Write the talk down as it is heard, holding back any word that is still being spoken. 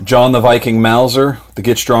John the Viking Mauser, the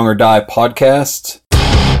Get Strong or Die podcast.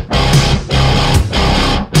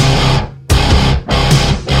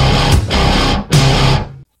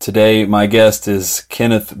 Today, my guest is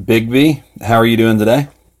Kenneth Bigbee. How are you doing today?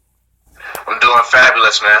 I'm doing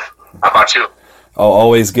fabulous, man. How about you? Oh,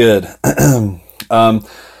 always good.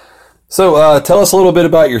 So tell us a little bit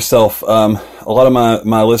about yourself. A lot of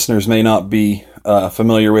my listeners may not be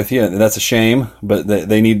familiar with you, and that's a shame, but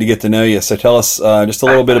they need to get to know you. So tell us just a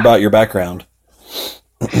little bit about your background.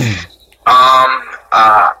 I'm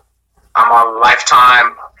a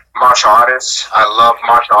lifetime martial artist. I love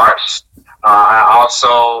martial arts. I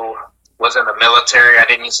also was in the military. I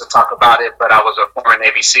didn't used to talk about it, but I was a former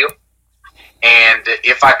Navy SEAL. And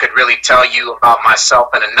if I could really tell you about myself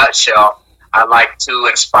in a nutshell, I like to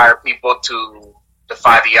inspire people to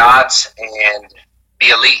defy the odds and be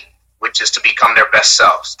elite, which is to become their best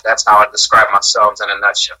selves. That's how I describe myself in a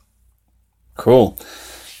nutshell. Cool.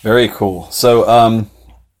 Very cool. So,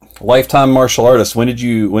 lifetime martial artist, when did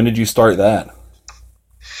you start that?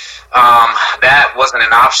 That wasn't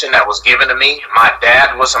an option that was given to me. My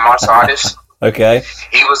dad was a martial artist. Okay.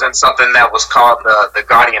 He was in something that was called the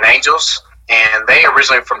Guardian Angels, and they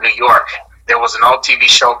originally from New York. There was an old TV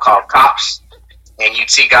show called Cops, and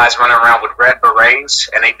you'd see guys running around with red berets,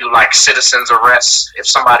 and they do like citizens arrests. If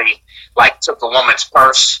somebody like took a woman's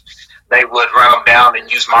purse, they would run them down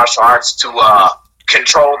and use martial arts to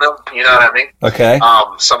control them. You know what I mean? Okay.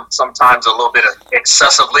 Sometimes a little bit of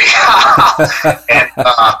excessively. And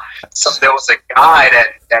so there was a guy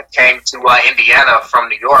that came to Indiana from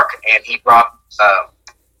New York, and he brought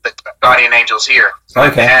the Guardian Angels here. My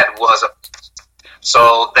dad was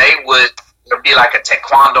so there'd be like a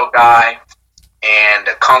taekwondo guy and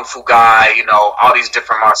a kung fu guy, you know, all these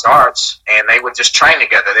different martial arts, and they would just train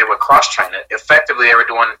together. They would cross-train it. Effectively, they were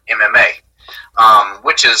doing MMA,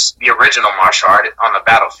 which is the original martial art on the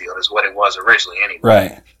battlefield, is what it was originally anyway.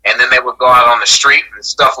 Right. And then they would go out on the street, and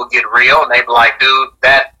stuff would get real, and they'd be like, dude,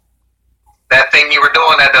 that thing you were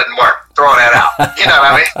doing, that doesn't work. Throw that out. You know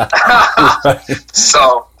what I mean? Right.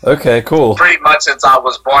 So, okay, cool. Pretty much since I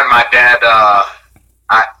was born, my dad,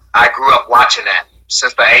 I grew up watching that.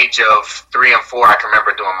 Since the age of 3 and 4, I can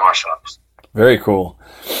remember doing martial arts. Very cool.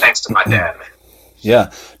 Thanks to my dad, man.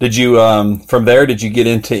 Yeah. Did you, from there, did you get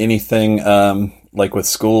into anything, like with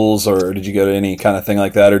schools, or did you go to any kind of thing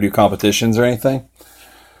like that, or do competitions or anything?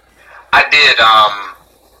 I did.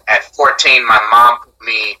 At 14, my mom put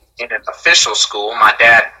me in an official school. My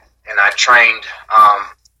dad and I trained.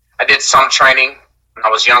 I did some training when I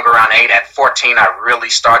was younger, around 8. At 14, I really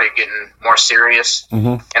started getting more serious.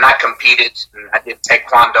 Mm-hmm. And I competed. And I did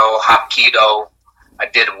taekwondo, hapkido. I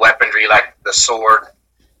did weaponry like the sword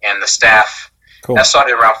and the staff. Cool. That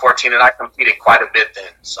started around 14, and I competed quite a bit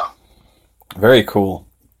then. So. Very cool.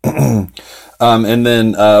 And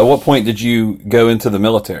then at what point did you go into the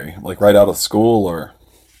military? Like right out of school, or?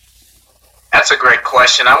 That's a great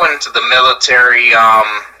question. I went into the military,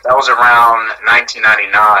 that was around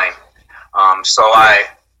 1999. So I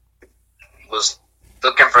was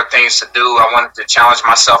looking for things to do. I wanted to challenge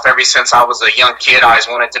myself. Ever since I was a young kid, I always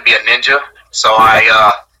wanted to be a ninja. So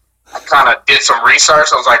I kind of did some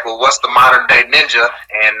research. I was like, well, what's the modern day ninja?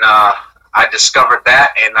 And I discovered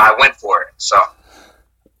that, and I went for it. So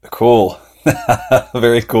cool.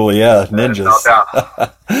 Very cool. Yeah, ninjas. No doubt.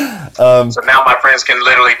 So now my friends can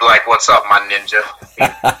literally be like, what's up, my ninja?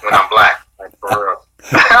 When I'm black. Like, for real.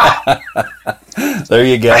 There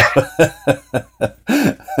you go.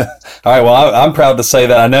 All right, well, I'm proud to say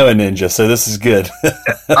that I know a ninja, so this is good.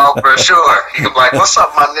 Oh, for sure. You can be like, what's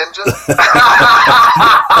up, my ninja?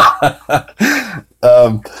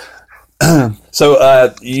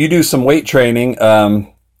 So you do some weight training.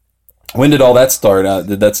 When did all that start?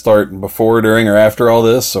 Did that start before, during, or after all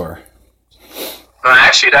this, or?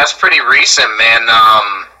 Actually, that's pretty recent, man.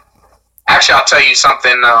 Actually, I'll tell you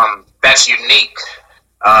something that's unique.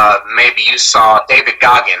 Maybe you saw David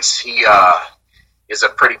Goggins. He is a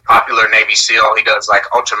pretty popular Navy SEAL. He does like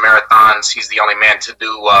ultra marathons. He's the only man to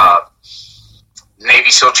do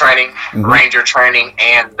Navy SEAL training, mm-hmm. Ranger training,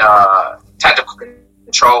 and tactical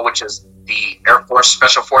control, which is the Air Force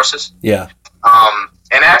Special Forces. Yeah.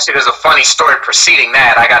 And actually, there's a funny story preceding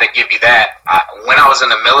that. I got to give you that. When I was in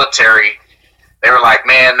the military, they were like,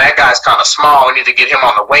 man, that guy's kind of small. We need to get him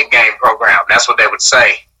on the weight gain program. That's what they would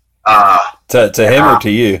say. To him or to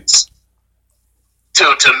you?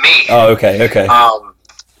 To me. Oh, okay.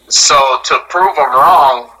 So to prove them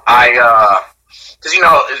wrong, because, you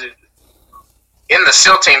know, in the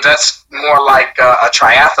SEAL teams, that's more like a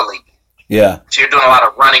triathlete. Yeah. So you're doing a lot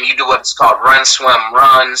of running. You do what's called run, swim,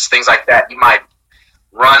 runs, things like that. You might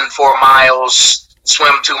run 4 miles,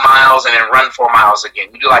 swim 2 miles and then run 4 miles again.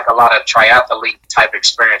 You do like a lot of triathlete type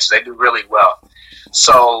experiences. They do really well.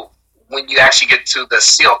 So when you actually get to the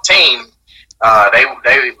SEAL team, they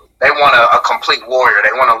want a complete warrior.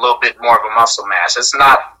 They want a little bit more of a muscle mass.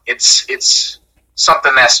 It's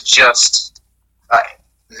something that's just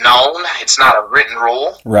known. It's not a written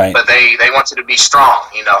rule, right? But they want you to be strong,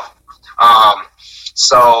 you know.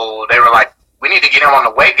 So they were like, we need to get him on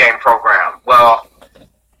the weight gain program. Well,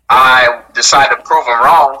 I decided to prove him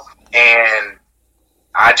wrong, and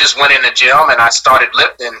I just went in the gym and I started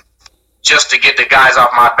lifting just to get the guys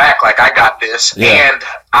off my back, like, I got this. Yeah. And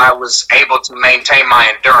I was able to maintain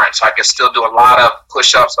my endurance. I could still do a lot of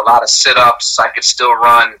push-ups, a lot of sit-ups. I could still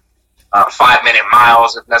run 5-minute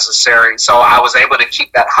miles if necessary. So I was able to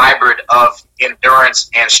keep that hybrid of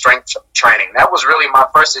endurance and strength training. That was really my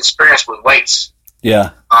first experience with weights.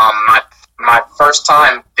 Yeah. My first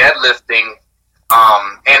time deadlifting,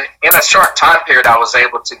 and in a short time period, I was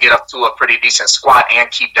able to get up to a pretty decent squat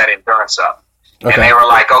and keep that endurance up. Okay. And they were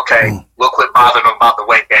like, okay, we'll quit bothering about the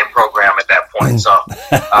weight gain program at that point. So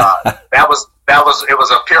it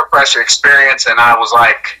was a peer pressure experience, and I was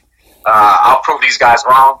like, I'll prove these guys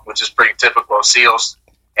wrong, which is pretty typical of SEALs.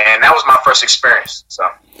 And that was my first experience. So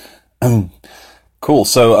cool.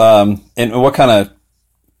 So and what kind of,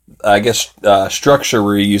 I guess, structure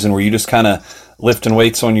were you using? Were you just kind of lifting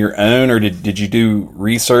weights on your own, or did you do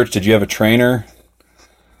research? Did you have a trainer?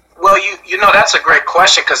 Well, you know, that's a great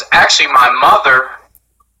question, because actually my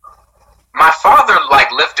father,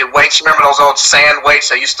 like, lifted weights. You remember those old sand weights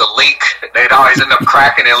that used to leak? They'd always end up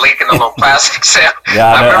cracking and leaking the little plastic sand.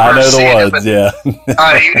 Yeah, I know the ones, yeah.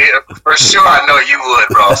 For sure, I know you would,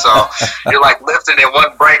 bro. So you're, like, lifting and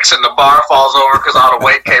one breaks and the bar falls over because all the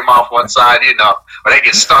weight came off one side, you know. Or they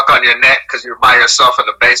get stuck on your neck because you're by yourself in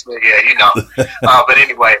the basement. Yeah, you know. But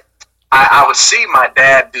anyway, I would see my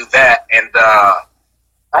dad do that, and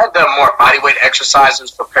I had done more bodyweight exercises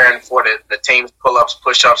preparing for the team's pull-ups,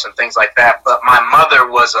 push-ups, and things like that. But my mother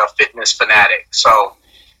was a fitness fanatic, so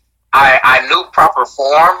I knew proper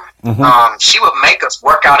form. Mm-hmm. She would make us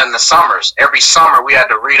work out in the summers. Every summer we had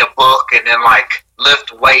to read a book and then, like,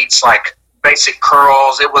 lift weights, like basic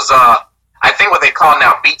curls. It was I think what they call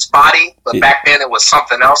now Beach Body, but back then it was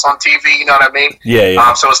something else on TV. You know what I mean?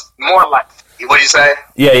 Yeah. So it's more like, what do you say?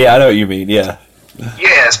 Yeah, I know what you mean. Yeah.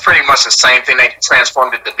 Yeah, it's pretty much the same thing. They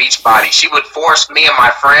transformed it to Beach Body. She would force me and my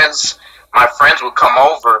friends would come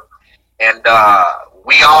over, and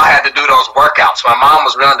we all had to do those workouts. My mom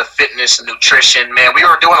was really into fitness and nutrition. Man, we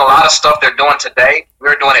were doing a lot of stuff they're doing today. We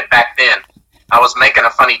were doing it back then. I was making a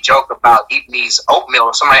funny joke about eating these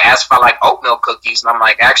oatmeal. Somebody asked if I like oatmeal cookies, and I'm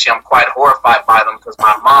like, actually, I'm quite horrified by them, because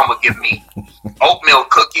my mom would give me oatmeal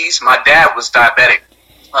cookies. My dad was diabetic,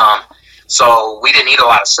 so we didn't eat a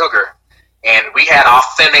lot of sugar. And we had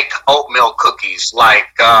authentic oatmeal cookies, like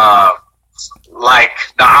the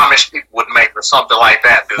Amish people would make, or something like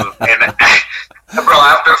that, dude. And bro,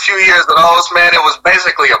 after a few years of those, man, it was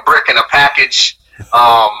basically a brick in a package,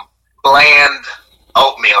 bland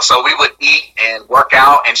oatmeal. So we would eat and work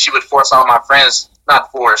out, and she would force all my friends, not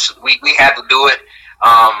force, we had to do it.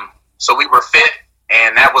 So we were fit,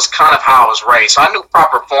 and that was kind of how I was raised. So I knew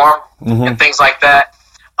proper form and things like that.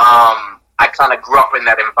 I kind of grew up in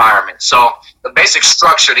that environment. So the basic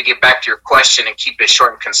structure, to get back to your question and keep it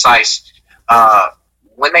short and concise,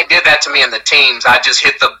 when they did that to me in the teams, I just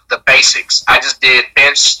hit the basics. I just did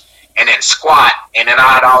bench and then squat, and then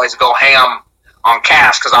I'd always go ham on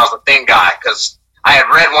calves because I was a thin guy. Because I had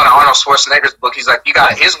read one of Arnold Schwarzenegger's book. He's like,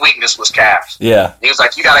 his weakness was calves. Yeah. And he was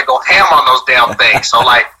like, you got to go ham on those damn things. So,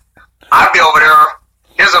 like, I'd be over there.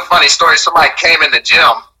 Here's a funny story. Somebody came in the gym,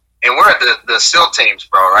 and we're at the SEAL teams,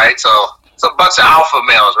 bro, right? So it's a bunch of alpha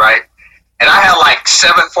males, right? And I had like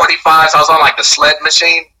 745s. I was on like the sled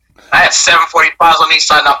machine. I had 745s on each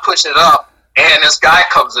side, and I'm pushing it up. And this guy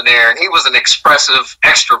comes in there, and he was an expressive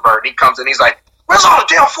extrovert. He comes in, he's like, where's all the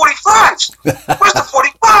damn 45s? Where's the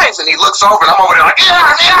 45s? And he looks over, and I'm over there like,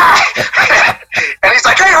 yeah. And he's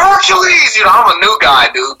like, hey, Hercules. You know, I'm a new guy,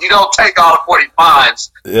 dude. You don't take all the 45s.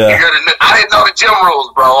 Yeah. I didn't know the gym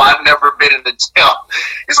rules, bro. I've never been in the gym.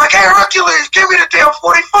 He's like, hey, Hercules, give me the damn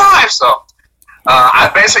 45. So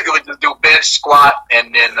I basically would just do bench, squat,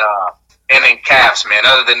 and then calves, man.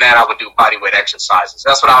 Other than that, I would do bodyweight exercises.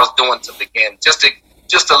 That's what I was doing to begin, just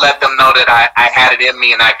to let them know that I had it in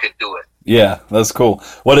me and I could do it. Yeah, that's cool.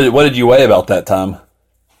 What did you weigh about that time?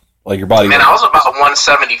 Like your body weight? Man, I was about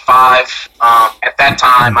 175. At that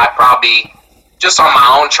time, I probably, just on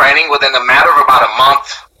my own training, within a matter of about a month,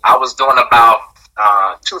 I was doing about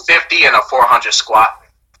 250 and a 400 squat.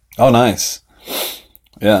 Oh, nice.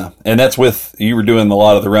 Yeah, and that's you were doing a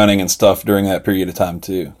lot of the running and stuff during that period of time,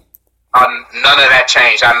 too. None of that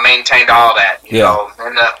changed. I maintained all that, you know.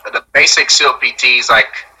 And the basic SEAL PTs, like,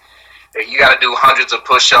 you got to do hundreds of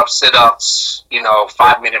push-ups, sit-ups, you know,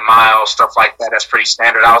 5-minute miles, stuff like that. That's pretty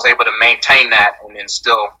standard. I was able to maintain that and then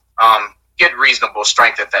still get reasonable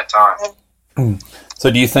strength at that time.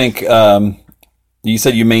 So do you think, you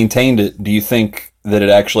said you maintained it, do you think that it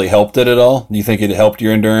actually helped it at all? Do you think it helped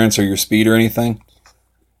your endurance or your speed or anything?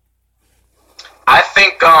 I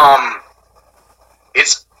think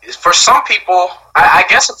it's, for some people, I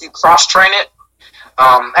guess if you cross-train it,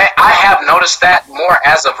 I have noticed that more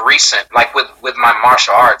as of recent, like with my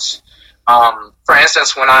martial arts. For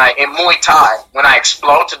instance, in Muay Thai, when I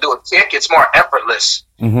explode to do a kick, it's more effortless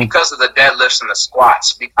because of the deadlifts and the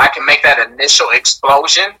squats. I can make that initial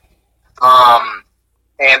explosion,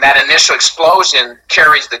 and that initial explosion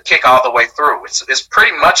carries the kick all the way through. It's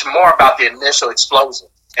pretty much more about the initial explosion,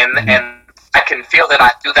 and I can feel that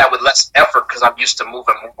I do that with less effort because I'm used to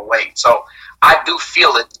moving more weight. So I do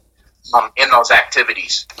feel it in those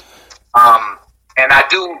activities. And I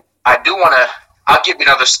do want to, I'll give you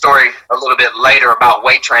another story a little bit later about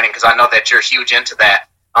weight training because I know that you're huge into that.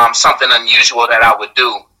 Something unusual that I would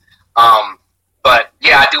do. But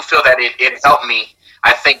yeah, I do feel that it helped me.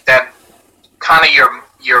 I think that kind of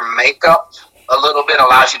your makeup a little bit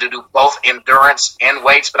allows you to do both endurance and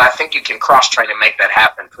weights, but I think you can cross-train and make that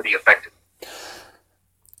happen pretty effectively.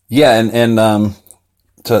 Yeah, and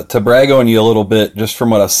to brag on you a little bit, just from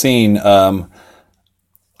what I've seen,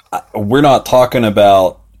 we're not talking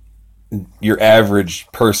about your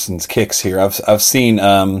average person's kicks here. I've seen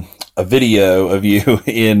a video of you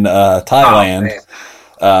in Thailand.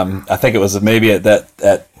 Oh, I think it was maybe at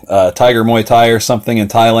Tiger Muay Thai or something in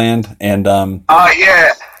Thailand, and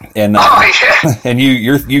and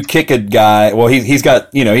you kick a guy. Well, he's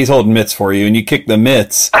got, you know, he's holding mitts for you, and you kick the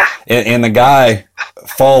mitts, and the guy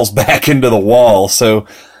falls back into the wall. So,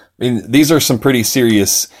 I mean, these are some pretty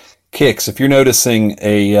serious kicks. If you're noticing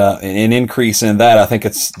an increase in that, I think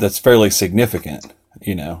that's fairly significant,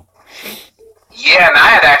 you know. Yeah, and I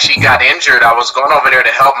had actually got injured. I was going over there to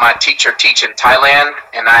help my teacher teach in Thailand,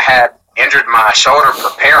 and I had injured my shoulder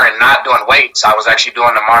preparing, not doing weights. I was actually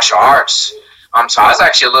doing the martial arts. So I was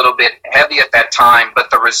actually a little bit heavy at that time, but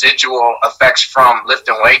the residual effects from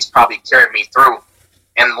lifting weights probably carried me through.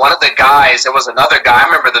 And one of the guys, there was another guy, I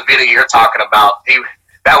remember the video you're talking about.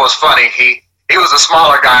 That was funny. He was a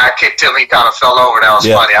smaller guy. I kicked him. He kind of fell over. That was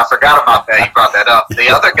funny. I forgot about that. You brought that up. The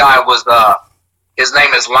other guy was, his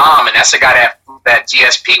name is Lam, and that's the guy that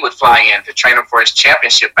GSP would fly in to train him for his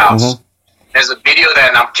championship bouts. There's a video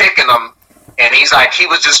that I'm kicking him, and he's like, he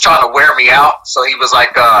was just trying to wear me out. So he was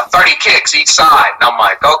like 30 kicks each side. And I'm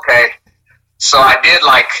like, okay. So I did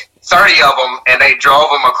like 30 of them, and they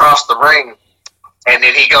drove him across the ring. And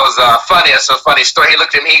then he goes, it's a funny story. He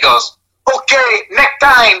looked at me, he goes, okay, next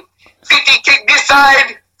time, 50 kick this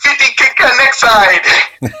side, 50 kick the next side.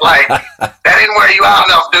 Like, that didn't wear you out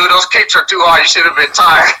enough, dude. Those kicks are too hard. You should have been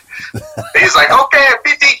tired. He's like, okay,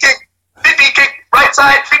 50 kick right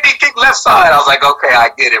side, 50 kick left side. I was like, okay, I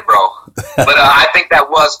get it, bro. But I think that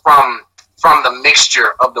was from the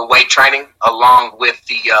mixture of the weight training along with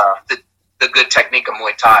the good technique of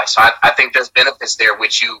Muay Thai. So I think there's benefits there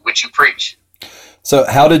which you preach. So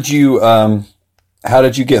how did you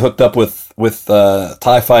get hooked up with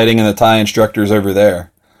Thai fighting and the Thai instructors over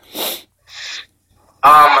there?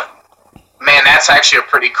 Man, that's actually a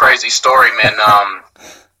pretty crazy story, man.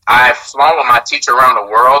 I've flown with my teacher around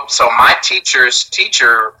the world. So my teacher's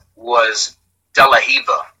teacher was De La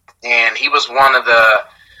Riva, and he was one of the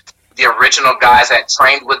original guys that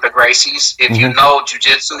trained with the Gracies. If you know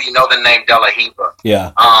jiu-jitsu, you know the name De La Riva.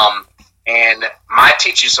 Yeah. And my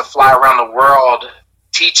teacher used to fly around the world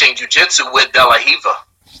teaching jiu-jitsu with De La Riva.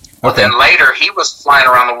 Well, then later he was flying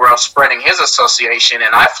around the world spreading his association,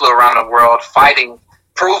 and I flew around the world fighting,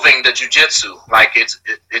 proving the jiu-jitsu. Like, it's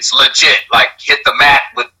legit. Like, hit the mat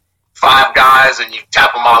with 5 guys and you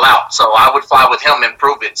tap them all out. So I would fly with him and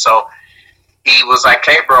prove it. So he was like,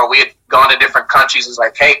 hey, bro, we had gone to different countries. He's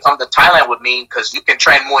like, hey, come to Thailand with me because you can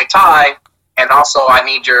train Muay Thai, and also I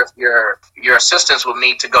need your assistance with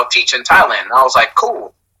me to go teach in Thailand. And I was like,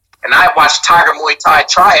 cool. And I watched Tiger Muay Thai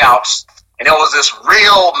tryouts, and it was this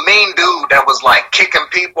real mean dude that was like kicking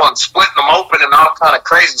people and splitting them open and all kind of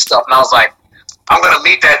crazy stuff. And I was like, I'm going to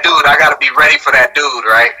meet that dude. I got to be ready for that dude,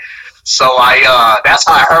 right? So that's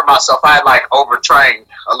how I hurt myself. I had like overtrained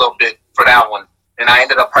a little bit for that one, and I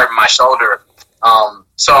ended up hurting my shoulder.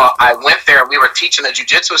 So I went there, and we were teaching a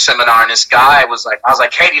jiu-jitsu seminar, and this guy was like, I was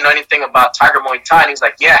like, hey, do you know anything about Tiger Muay Thai? And he's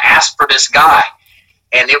like, yeah, ask for this guy.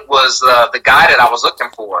 And it was the guy that I was looking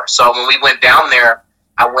for. So when we went down there,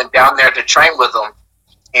 I went down there to train with him,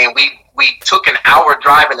 and we we took an hour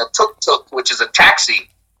drive in a tuk-tuk, which is a taxi,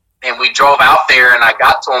 and we drove out there, and I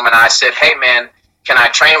got to him, and I said, hey, man, can I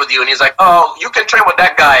train with you? And he's like, oh, you can train with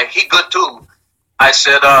that guy. He good, too. I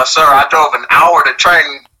said, sir, I drove an hour to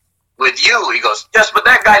train with you. He goes, yes, but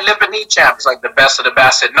that guy Limping champ is like the best of the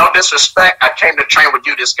best. I said, no disrespect. I came to train with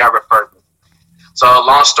you. This guy referred me. So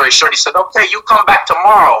long story short, he said, okay, you come back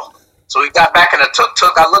tomorrow. So we got back in the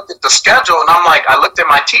tuk-tuk. I looked at the schedule, and I looked at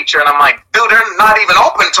my teacher, and I'm like, dude, they're not even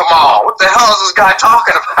open tomorrow. What the hell is this guy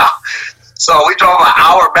talking about? So we drove an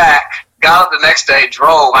hour back, got up the next day,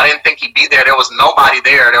 drove. I didn't think he'd be there. There was nobody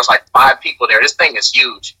there. There was like 5 people there. This thing is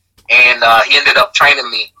huge. And he ended up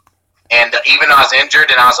training me. And even though I was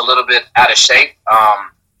injured and I was a little bit out of shape,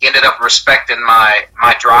 he ended up respecting my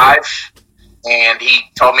drive. And he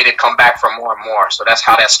told me to come back for more and more. So that's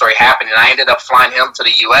how that story happened. And I ended up flying him to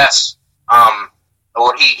the U.S.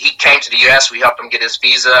 He came to the U.S. We helped him get his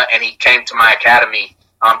visa, and he came to my academy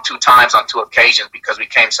 2 times on 2 occasions because we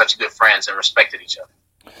became such good friends and respected each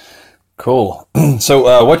other. Cool.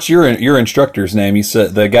 So what's your instructor's name? You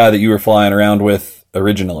said the guy that you were flying around with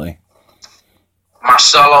originally.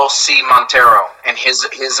 Marcelo C. Montero, and his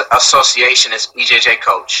association is BJJ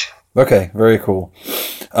coach. Okay, very cool.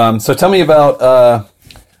 So tell me about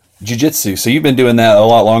jiu-jitsu. So you've been doing that a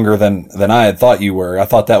lot longer than I had thought you were. I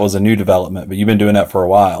thought that was a new development, but you've been doing that for a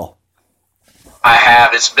while. I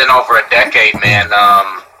have. It's been over a decade, man.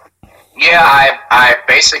 I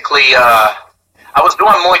basically I was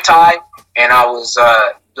doing Muay Thai, and I was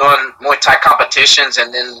doing Muay Thai competitions,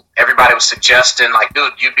 and then everybody was suggesting, like,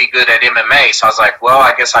 dude, you'd be good at MMA. So I was like, well,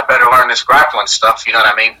 I guess I better learn this grappling stuff, you know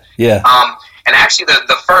what I mean? Yeah. And actually,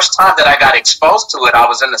 the first time that I got exposed to it, I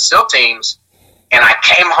was in the SEAL teams, and I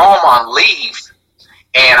came home on leave,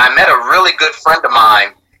 and I met a really good friend of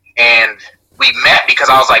mine, and we met because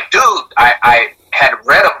I was like, dude, I had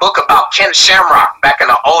read a book about Ken Shamrock back in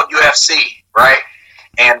the old UFC, right?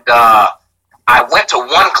 And I went to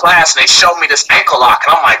one class, and they showed me this ankle lock,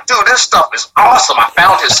 and I'm like, dude, this stuff is awesome. I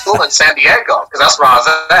found his school in San Diego because that's where I was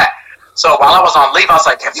at. So while I was on leave, I was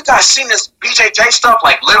like, have you guys seen this BJJ stuff?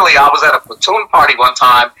 Like, literally, I was at a platoon party one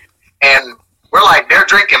time, and we're like, they're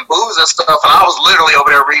drinking booze and stuff, and I was literally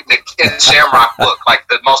over there reading the Ken Shamrock book, like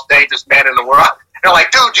the most dangerous man in the world. They're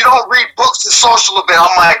like, dude, you don't read books in social event.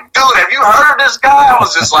 I'm like, dude, have you heard of this guy? I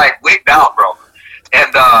was just like wigged out, bro.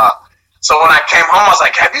 And so when I came home, I was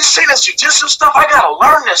like, have you seen this jiu-jitsu stuff? I got to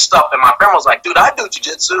learn this stuff. And my friend was like, dude, I do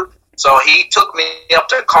jiu-jitsu. So he took me up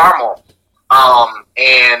to Carmel,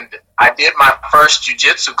 and I did my first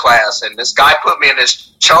jiu-jitsu class. And this guy put me in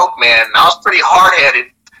this choke, man. And I was pretty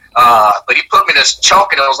hard-headed, but he put me in this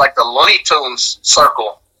choke, and it was like the Looney Tunes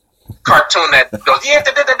circle cartoon that goes, yeah, and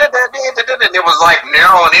it was like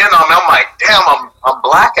narrowing in on me. I'm like, damn, I'm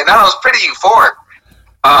blacking out. I was pretty euphoric.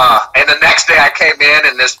 And the next day I came in,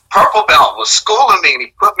 and this purple belt was schooling me, and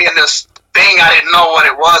he put me in this thing. I didn't know what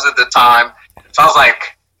it was at the time. So I was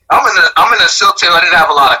like, I'm in the SEAL team. I didn't have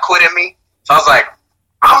a lot of quit in me. So I was like,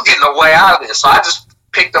 I'm getting a way out of this. So I just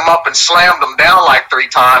picked him up and slammed him down like 3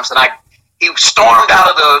 times, and he stormed out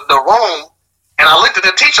of the room. And I looked at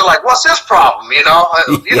the teacher like, what's his problem? You know,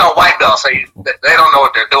 white belts, they don't know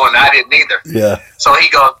what they're doing. I didn't either. Yeah. So he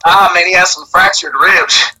goes, man, he has some fractured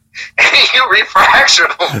ribs. And he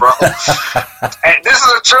refractured them, bro. And this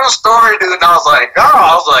is a true story, dude. And I was like,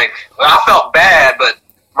 well, I felt bad, but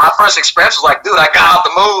my first experience was like, dude, I got out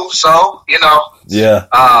the move, so, you know. Yeah.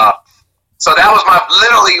 So that was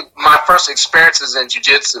literally my first experiences in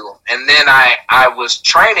jiu-jitsu. And then I was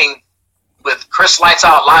training with Chris Lights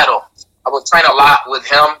Out Lytle. I would train a lot with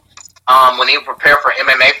him when he would prepare for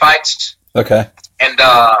MMA fights. Okay. And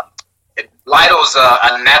Lytle's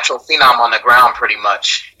a natural phenom on the ground pretty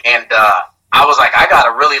much. And I was like, I got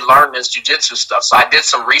to really learn this jiu-jitsu stuff. So I did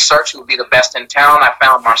some research who would be the best in town. I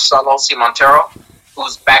found Marcelo C. Montero,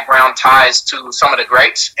 whose background ties to some of the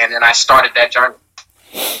greats. And then I started that journey.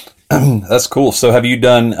 That's cool. So have you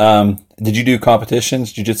done, did you do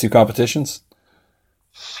competitions, jiu-jitsu competitions?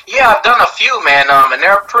 Yeah, I've done a few, man. And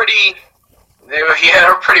they're pretty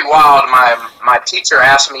wild. My teacher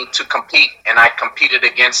asked me to compete, and I competed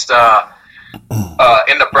against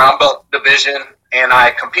in the brown belt division, and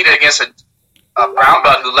I competed against a brown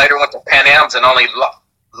belt who later went to Pan Am's and only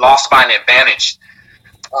lost by an advantage.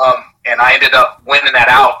 And I ended up winning that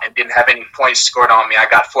out and didn't have any points scored on me. I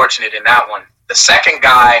got fortunate in that one. The second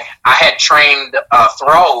guy, I had trained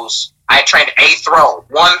throws. I had trained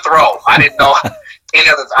one throw. I didn't know any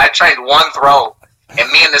other. I trained one throw,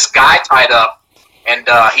 and me and this guy tied up, and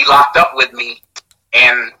he locked up with me,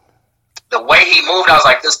 and the way he moved, I was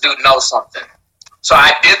like, this dude knows something. So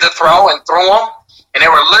I did the throw and threw him, and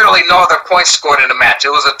there were literally no other points scored in the match. It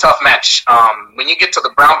was a tough match. When you get to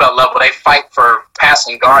the brown belt level, they fight for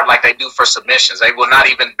passing guard like they do for submissions. They will not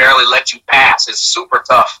even barely let you pass. It's super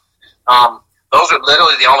tough. Those are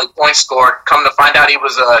literally the only points scored. Come to find out, he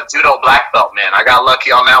was a judo black belt, man. I got lucky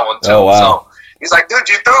on that one, too. Oh, wow. So he's like, dude,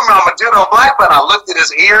 you threw me. I'm a judo black belt. I looked at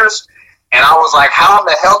his ears, and I was like, how in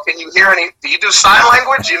the hell can you hear any? Do you do sign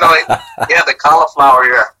language? You know, yeah, the cauliflower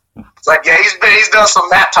ear. It's like, yeah, he's done some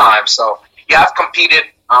that time. So, yeah, I've competed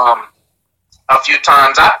a few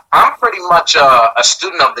times. I'm pretty much a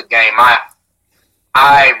student of the game.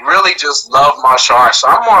 I really just love martial arts. So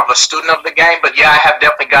I'm more of a student of the game, but yeah, I have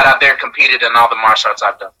definitely got out there and competed in all the martial arts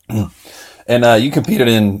I've done. And you competed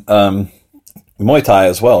in Muay Thai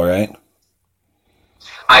as well, right?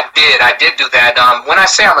 I did do that. When I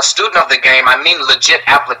say I'm a student of the game, I mean legit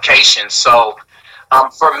application. So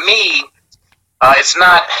for me, it's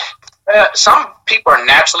not, some people are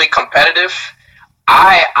naturally competitive.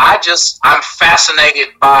 I'm fascinated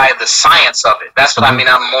by the science of it. That's what I mean.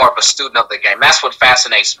 I'm more of a student of the game. That's what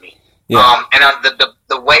fascinates me. Yeah. And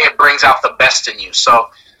the way it brings out the best in you. So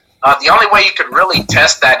the only way you could really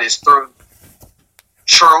test that is through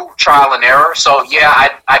true trial and error. So yeah,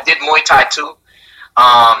 I did Muay Thai too.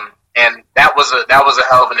 And that was a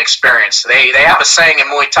hell of an experience. They have a saying in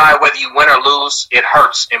Muay Thai, whether you win or lose, it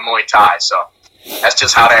hurts in Muay Thai. So that's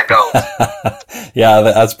just how that goes. Yeah,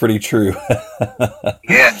 that's pretty true.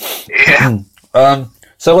 Yeah.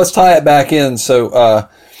 So let's tie it back in. So,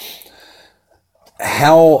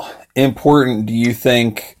 how important do you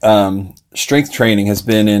think strength training has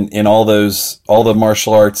been in all the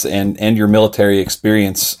martial arts and your military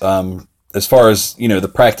experience, as far as, you know, the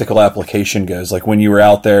practical application goes, like when you were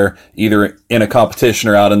out there, either in a competition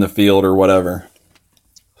or out in the field or whatever?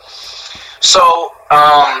 So,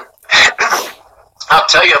 I'll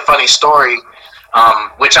tell you a funny story,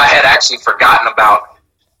 which I had actually forgotten about.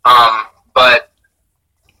 But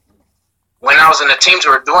when I was in the teams,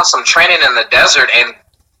 we were doing some training in the desert, and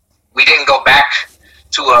we didn't go back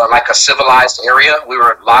to a civilized area. We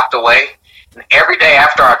were locked away. And every day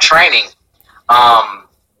after our training,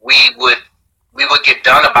 we would get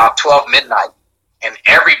done about 12 midnight. And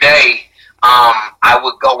every day, I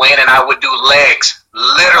would go in and I would do legs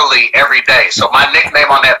literally every day. So my nickname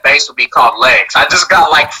on that base would be called Legs. I just got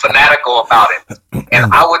like fanatical about it. And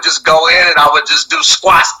I would just go in and I would just do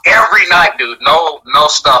squats every night, dude. No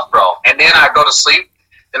stuff, bro. And then I'd go to sleep.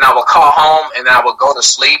 Then I would call home and I would go to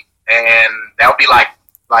sleep. And that would be like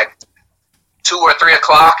 2 or 3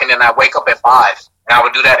 o'clock. And then I wake up at 5. And I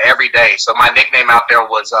would do that every day. So my nickname out there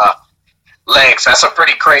was Legs. That's a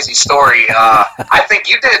pretty crazy story. I think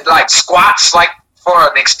you did like squats like for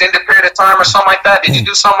an extended period of time or something like that. Did you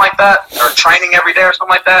do something like that, or training every day or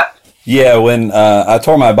something like that? Yeah, when I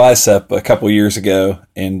tore my bicep a couple years ago,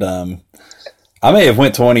 and I may have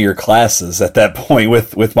went to one of your classes at that point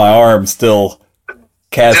with my arm still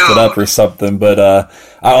casted up or something. But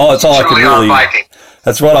that's all I could really.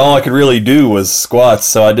 That's what all I could really do was squats.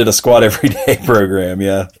 So I did a squat every day program.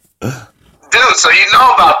 Yeah. Dude, so you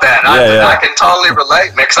know about that. I can totally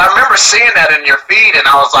relate, man, because I remember seeing that in your feed, and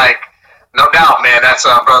I was like, no doubt, man, that's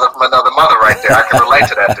a brother from another mother right there. I can relate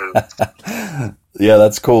to that, dude. Yeah,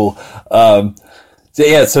 that's cool.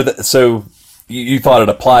 So you thought it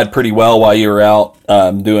applied pretty well while you were out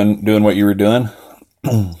doing what you were doing?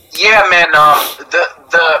 Yeah, man.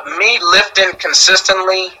 The me lifting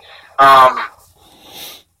consistently,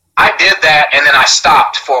 I did that, and then I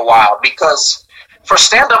stopped for a while because for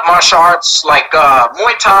stand-up martial arts like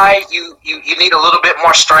Muay Thai, you need a little bit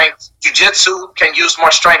more strength. Jiu-Jitsu can use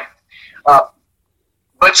more strength.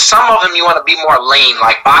 But some of them you want to be more lean.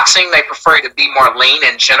 Like boxing, they prefer you to be more lean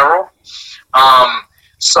in general.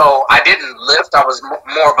 So I didn't lift. I was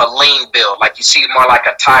more of a lean build. Like you see more like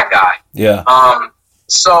a Thai guy. Yeah.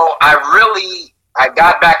 So I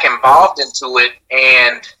got back involved into it,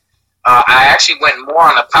 and I actually went more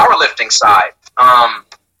on the powerlifting side.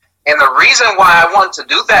 And the reason why I wanted to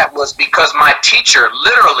do that was because my teacher,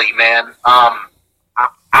 literally, man,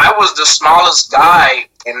 I was the smallest guy,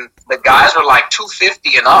 and the guys were like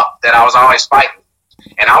 250 and up that I was always fighting.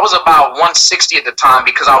 And I was about 160 at the time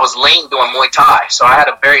because I was lean doing Muay Thai. So I had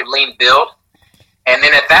a very lean build. And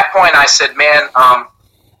then at that point I said, man, I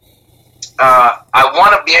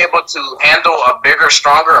want to be able to handle a bigger,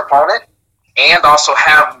 stronger opponent and also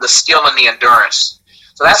have the skill and the endurance.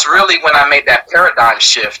 So that's really when I made that paradigm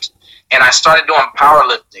shift. And I started doing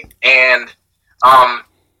powerlifting. And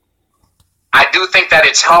I do think that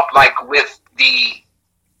it's helped, like, with the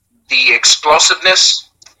explosiveness.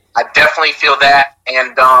 I definitely feel that.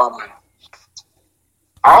 And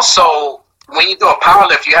also, when when you do a power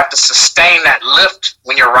lift, you have to sustain that lift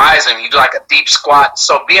when you're rising. You do like a deep squat.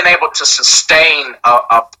 So being able to sustain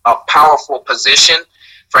a powerful position,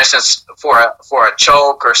 for instance, for a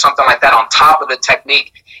choke or something like that on top of the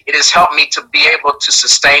technique, it has helped me to be able to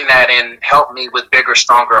sustain that and help me with bigger,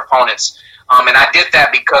 stronger opponents. And I did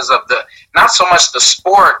that because of not so much the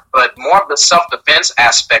sport, but more of the self-defense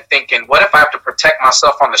aspect, thinking, what if I have to protect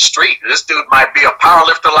myself on the street? This dude might be a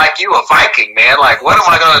powerlifter like you, a Viking, man. Like, what am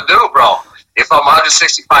I going to do, bro, if I'm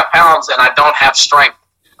 165 pounds and I don't have strength?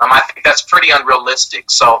 I think that's pretty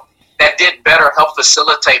unrealistic. So that did better help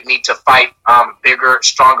facilitate me to fight bigger,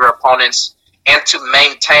 stronger opponents and to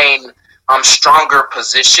maintain stronger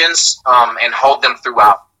positions and hold them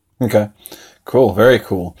throughout. Okay, cool. Very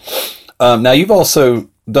cool. Now, you've also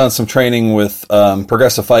done some training with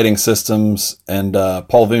Progressive Fighting Systems and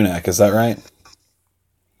Paul Vunak. Is that right?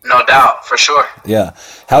 No doubt, for sure. Yeah.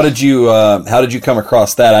 How did you come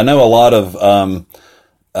across that? I know a lot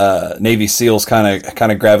of Navy SEALs kind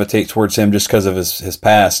of gravitate towards him just because of his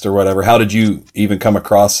past or whatever. How did you even come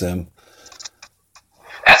across him?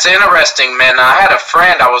 That's interesting, man. I had a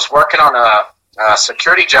friend. I was working on a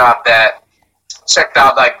security job that checked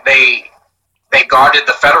out, like, they guarded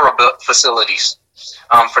the federal facilities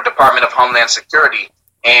for Department of Homeland Security.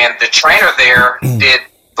 And the trainer there did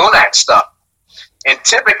Vunak stuff. And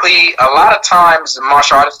typically, a lot of times,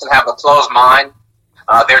 martial artists can have a closed mind.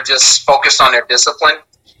 They're just focused on their discipline.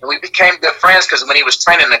 And we became good friends because when he was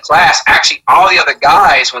training the class, actually all the other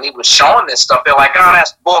guys, when he was showing this stuff, they're like, oh,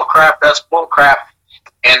 that's bull crap, that's bull crap.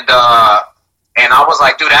 And I was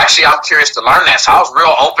like, dude, actually, I'm curious to learn that. So I was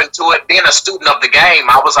real open to it. Being a student of the game,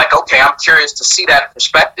 I was like, okay, I'm curious to see that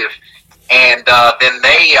perspective. And then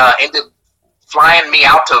they ended flying me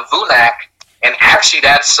out to Vunak. And actually,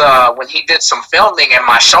 that's when he did some filming, and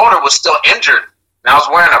my shoulder was still injured. And I was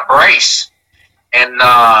wearing a brace. And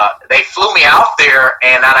they flew me out there,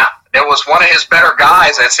 and there was one of his better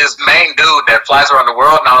guys. That's his main dude that flies around the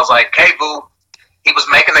world. And I was like, hey, Vu. He was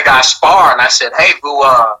making the guy spar, and I said, hey, Vu,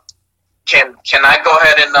 can I go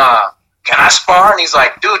ahead and can I spar? And he's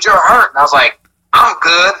like, dude, you're hurt. And I was like, I'm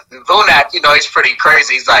good. And Vunak, he's pretty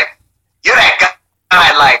crazy. He's like, you're that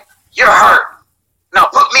guy, like, you're hurt. No,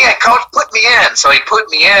 put me in, coach, put me in. So he put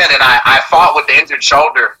me in, and I fought with the injured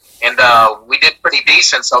shoulder, and we did pretty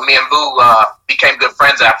decent. So me and Vu became good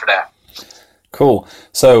friends after that. Cool.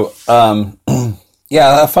 So,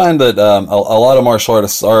 yeah, I find that a lot of martial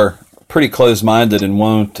artists are pretty close-minded and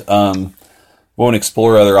won't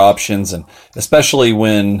explore other options, and especially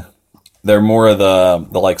when they're more of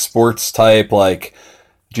the like sports type, like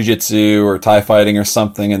jiu-jitsu or Thai fighting or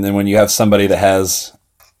something, and then when you have somebody that has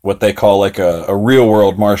what they call like a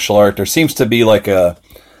real-world martial art, there seems to be like a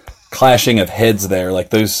clashing of heads there. Like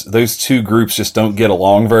those two groups just don't get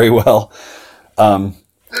along very well. No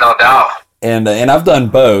doubt. And I've done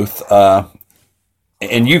both.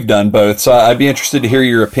 And you've done both, so I'd be interested to hear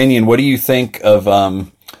your opinion. What do you think of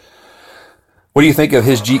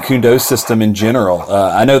his Jeet Kune Do system in general?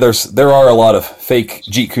 I know there are a lot of fake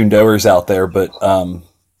Jeet Kune Doers out there, but I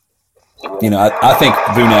think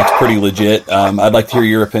Vunak's pretty legit. I'd like to hear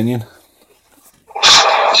your opinion.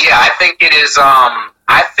 Yeah, I think it is.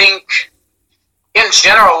 I think in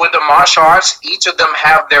general with the martial arts, each of them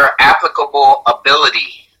have their applicable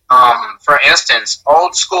ability. For instance,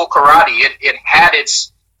 old school karate, it had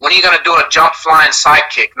its, when you're going to do a jump flying side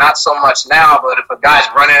kick, not so much now, but if a guy's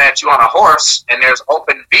running at you on a horse and there's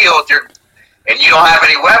open field, and you don't have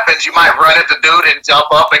any weapons, you might run at the dude and jump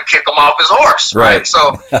up and kick him off his horse, right?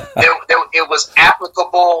 So it was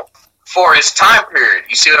applicable for its time period.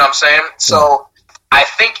 You see what I'm saying? So I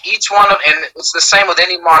think each one of, and it's the same with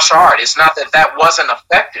any martial art. It's not that wasn't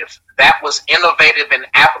effective. That was innovative and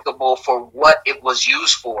applicable for what it was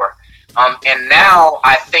used for. And now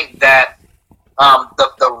I think that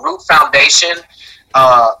the root foundation,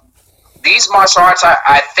 these martial arts,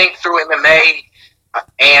 I think through MMA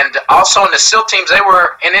and also in the SEAL teams,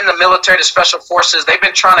 and in the military, the special forces, they've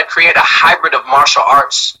been trying to create a hybrid of martial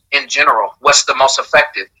arts in general. What's the most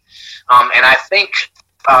effective? And I think,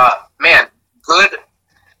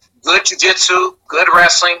 good jiu-jitsu, good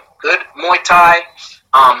wrestling, good Muay Thai,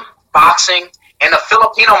 boxing, and the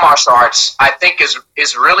Filipino martial arts, I think,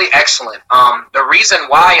 is really excellent. The reason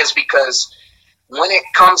why is because when it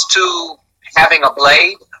comes to having a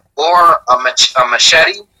blade or a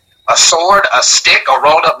machete, a sword, a stick, a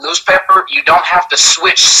rolled up newspaper, you don't have to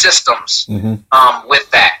switch systems with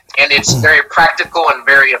that. And it's very practical and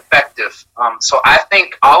very effective. So I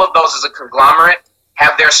think all of those as a conglomerate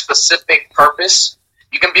have their specific purpose.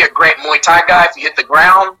 You can be a great Muay Thai guy if you hit the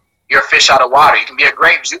ground, you're a fish out of water. You can be a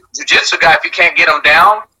great jiu-jitsu guy if you can't get them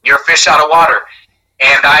down, you're a fish out of water.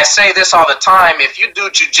 And I say this all the time: if you do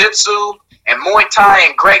jiu-jitsu and Muay Thai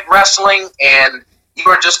and great wrestling, and you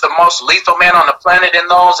are just the most lethal man on the planet in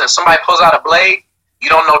those, and somebody pulls out a blade, you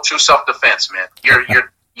don't know true self-defense, man.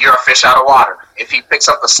 You're a fish out of water. If he picks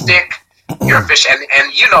up a stick, you're a fish.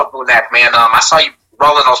 And you know Bunak, man. I saw you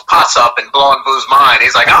rolling those pots up and blowing Boo's mind.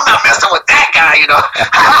 He's like, I'm not messing with that guy, you know.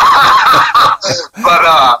 But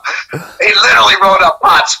he literally rolled up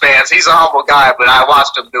pots, fans. He's a humble guy, but I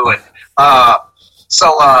watched him do it.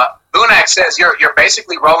 So Bunak says you're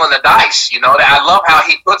basically rolling the dice. You know, I love how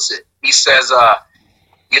he puts it. He says,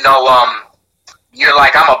 you're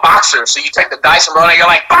like, I'm a boxer, so you take the dice and roll it, and you're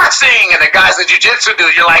like, boxing, and the guys in jiu-jitsu do,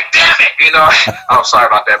 you're like, damn it, you know. I'm sorry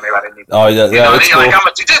about that, maybe I didn't need that. Oh, yeah, you know, that's you're cool. like, I'm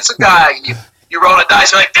a jiu-jitsu guy. You roll the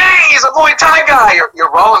dice, you're like, dang, he's a Muay Thai guy.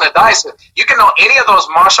 You're rolling the dice. You can know any of those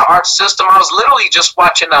martial arts system. I was literally just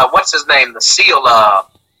watching, what's his name, the SEAL,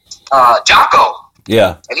 Jocko.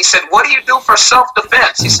 Yeah. And he said, what do you do for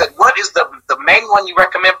self-defense? He said, what is the main one you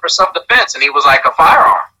recommend for self-defense? And he was like, a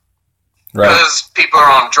firearm. Because people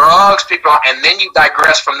are on drugs, and then you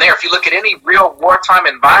digress from there. If you look at any real wartime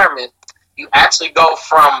environment, you actually go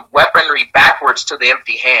from weaponry backwards to the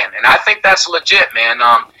empty hand. And I think that's legit, man.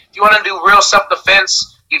 If you want to do real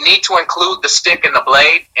self-defense, you need to include the stick and the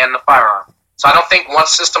blade and the firearm. So I don't think one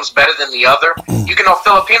system's better than the other. You can know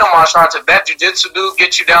Filipino martial arts. If that jiu-jitsu dude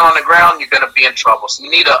gets you down on the ground, you're going to be in trouble. So you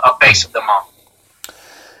need a base of them all.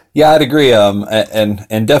 Yeah, I'd agree.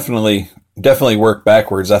 And definitely work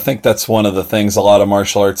backwards. I think that's one of the things a lot of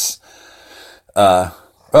martial arts, I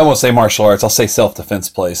won't say martial arts, I'll say self-defense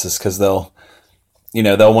places, because they'll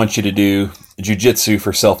want you to do jiu-jitsu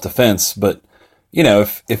for self-defense. But, you know,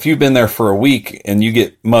 if you've been there for a week and you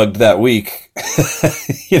get mugged that week,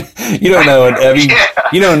 you don't know. I mean,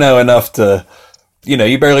 you don't know enough to,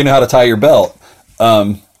 you barely know how to tie your belt.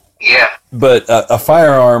 Yeah. But a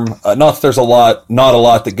firearm, not that there's not a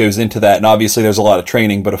lot that goes into that, and obviously there's a lot of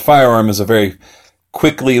training, but a firearm is a very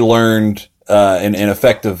quickly learned and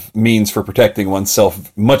effective means for protecting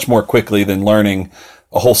oneself much more quickly than learning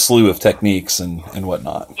a whole slew of techniques and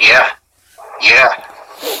whatnot. Yeah.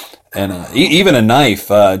 And even a knife,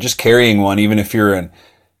 just carrying one, even if you're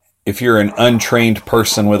an untrained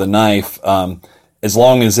person with a knife, as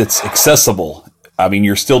long as it's accessible, I mean,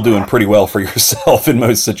 you're still doing pretty well for yourself in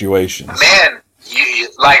most situations. Man, you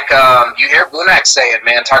hear Bunak say it,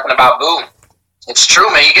 man, talking about Boo. It's true,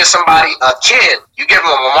 man. You get somebody, a kid, you give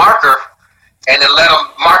them a marker, and then let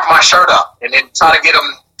them mark my shirt up, and then try to get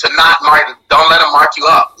them to not mark. Don't let them mark you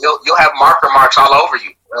up. You'll have marker marks all over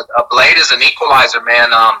you. A blade is an equalizer,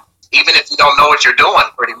 man. Even if you don't know what you're doing,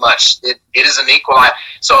 pretty much, it is an equalizer.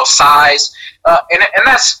 So size, and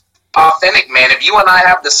that's authentic, man. If you and I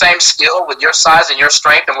have the same skill with your size and your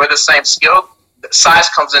strength, and we're the same skill, size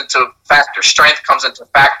comes into factor, strength comes into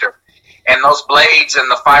factor. And those blades and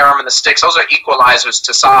the firearm and the sticks, those are equalizers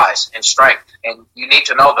to size and strength. And you need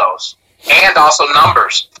to know those. And also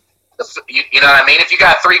numbers. You know what I mean? If you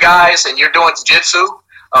got 3 guys and you're doing jiu-jitsu,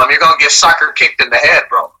 you're going to get sucker kicked in the head,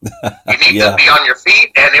 bro. You need to be on your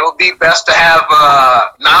feet, and it would be best to have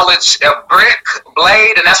knowledge of brick,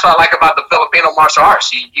 blade, and that's what I like about the Filipino martial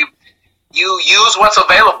arts. You use what's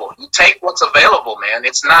available. You take what's available, man.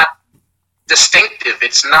 It's not distinctive.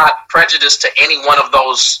 It's not prejudiced to any one of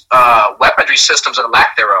those weaponry systems or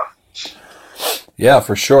lack thereof. Yeah,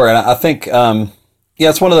 for sure. And I think,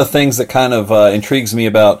 it's one of the things that kind of intrigues me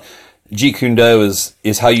about Jeet Kune Do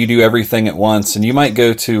is how you do everything at once. And you might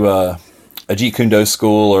go to a Jeet Kune Do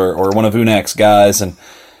school or one of Unak's guys, and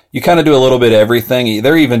you kind of do a little bit of everything.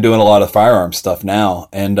 They're even doing a lot of firearm stuff now.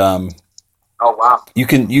 And oh, wow. You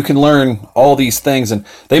can learn all these things, and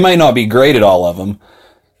they might not be great at all of them,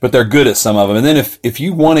 but they're good at some of them. And then if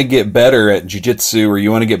you want to get better at jiu-jitsu or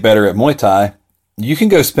you want to get better at Muay Thai, you can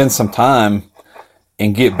go spend some time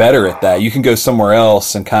and get better at that. You can go somewhere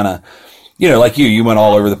else and kind of, like you went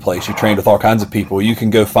all over the place. You trained with all kinds of people. You can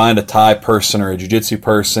go find a Thai person or a jiu-jitsu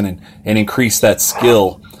person and increase that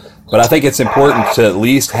skill. But I think it's important to at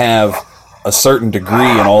least have a certain degree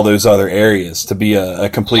in all those other areas to be a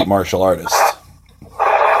complete martial artist.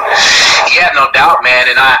 Yeah, no doubt, man.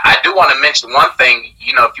 And I do want to mention one thing.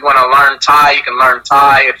 If you want to learn Thai, you can learn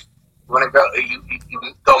Thai. If you want to go,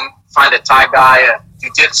 you go find a Thai guy. At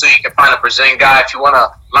jiu-jitsu, you can find a Brazilian guy. If you want to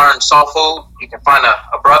learn soul food, you can find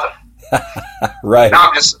a brother. Right. No,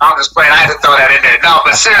 I'm just playing. I had to throw that in there. No,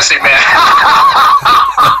 but seriously, man,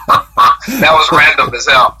 that was random as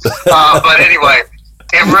hell. But anyway,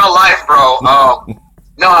 in real life, bro.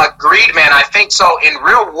 No, agreed, man. I think so. In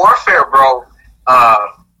real warfare, bro.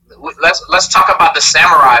 Let's talk about the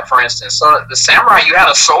samurai, for instance. So the samurai, you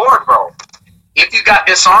had a sword, bro. If you got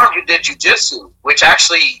disarmed, you did jujitsu, which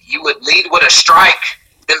actually you would lead with a strike,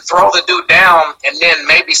 then throw the dude down, and then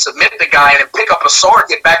maybe submit the guy, and then pick up a sword,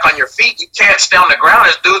 get back on your feet. You can't stay on the ground.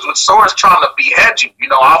 There's dudes with swords trying to behead you,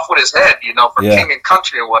 off with his head, for king and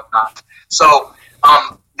country and whatnot. So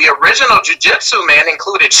the original jiu-jitsu, man,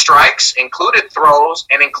 included strikes, included throws,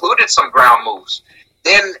 and included some ground moves.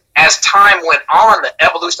 Then as time went on, the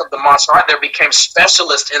evolution of the martial art, there became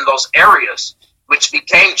specialists in those areas, which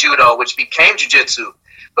became judo, which became jiu-jitsu.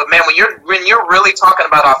 But man, when you're really talking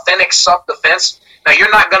about authentic self-defense, now you're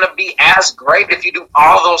not going to be as great if you do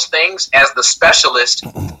all those things as the specialist.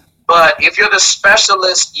 But if you're the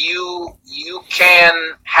specialist, you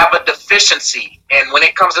can have a deficiency. And when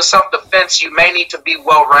it comes to self-defense, you may need to be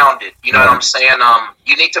well-rounded. You know what I'm saying?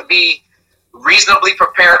 You need to be reasonably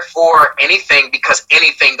prepared for anything, because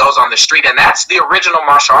anything goes on the street. And that's the original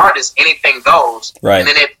martial art, is anything goes. Right. And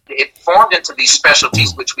then it formed into these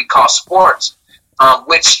specialties, which we call sports,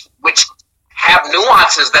 which have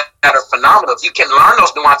nuances that are phenomenal. If you can learn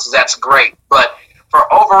those nuances, that's great. But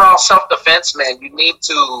for overall self-defense, man, you need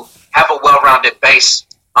to have a well-rounded base,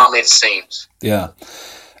 it seems. Yeah.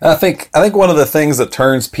 I think one of the things that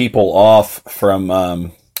turns people off from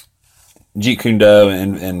Jeet Kune Do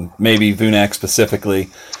and maybe Vunak specifically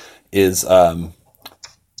is,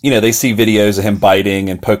 they see videos of him biting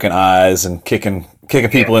and poking eyes and kicking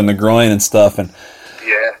people in the groin and stuff. And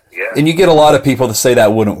and you get a lot of people that say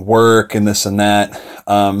that wouldn't work and this and that.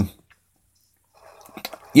 But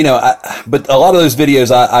a lot of those videos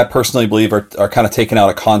I personally believe are kind of taken out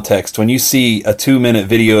of context. When you see a 2-minute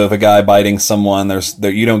video of a guy biting someone,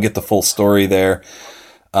 you don't get the full story there.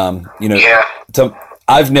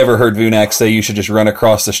 I've never heard Vunak say you should just run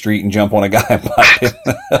across the street and jump on a guy and bite him.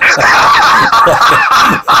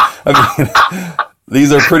 I mean,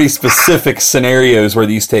 these are pretty specific scenarios where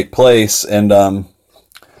these take place. And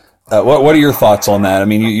what are your thoughts on that? I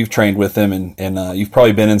mean, you've trained with him and you've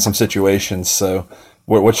probably been in some situations. So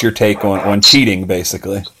what's your take on cheating,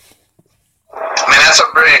 basically? Man, that's a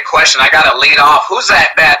brilliant question. I got to lead off. Who's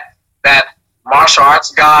that martial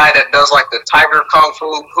arts guy that does like the tiger kung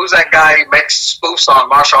fu? Who's that guy who makes spoofs on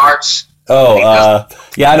martial arts? I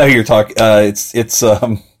know who you're talking. It's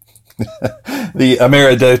the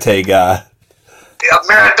Amaradote guy. Yeah,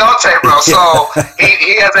 Amaradote, bro. So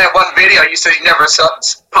he has that one video. You said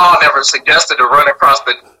Paul never suggested to run across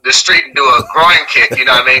the street and do a groin kick. You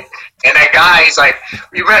know what I mean? And that guy, he's like,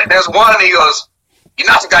 there's one, and he goes, you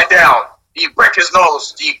knock the guy down. Do you break his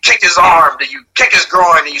nose? Do you kick his arm? Do you kick his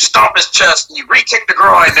groin? Do you stomp his chest? And you re-kick the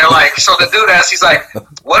groin? They're like, so the dude asks, he's like,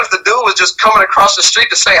 what if the dude was just coming across the street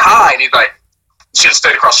to say hi? And he's like, you should have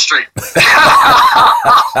stayed across the street.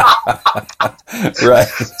 Right.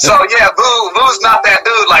 So yeah, Vu's not that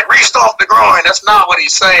dude. Like, re-stomp the groin. That's not what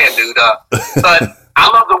he's saying, dude. But I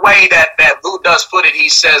love the way that Vu does put it. He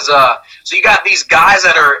says, so you got these guys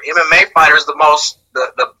that are MMA fighters, the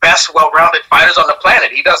best well-rounded fighters on the planet.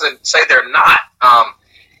 He doesn't say they're not.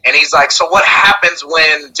 And he's like, so what happens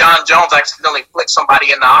when John Jones accidentally flicks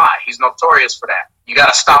somebody in the eye? He's notorious for that. You got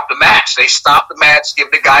to stop the match. They stop the match, give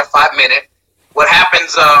the guy 5 minutes. What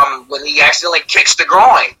happens when he accidentally kicks the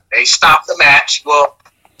groin? They stop the match. Well,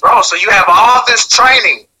 bro, so you have all this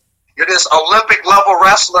training. You're this Olympic-level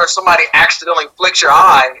wrestler. Somebody accidentally flicks your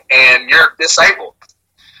eye, and you're disabled.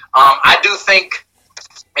 I do think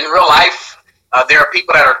in real life, there are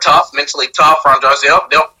people that are tough, mentally tough, or on drugs.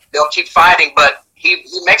 They'll keep fighting, but he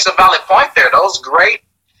makes a valid point there. Those great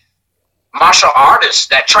martial artists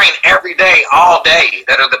that train every day, all day,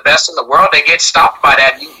 that are the best in the world, they get stopped by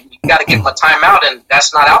that. You got to give them a timeout, and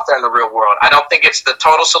that's not out there in the real world. I don't think it's the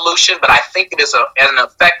total solution, but I think it is an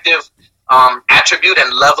effective attribute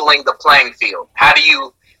in leveling the playing field. How do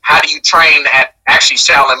you train at, actually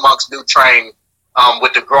Shaolin monks do train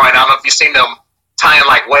with the groin. I don't know if you've seen them tying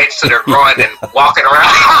like weights to their groin and walking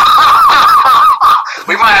around.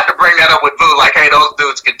 We might have to bring that up with Vu, like, hey, those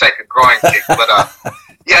dudes can take a groin kick. But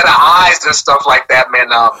yeah, the eyes and stuff like that, man.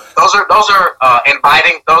 Those are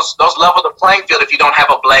inviting. Those level the playing field if you don't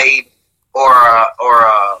have a blade or a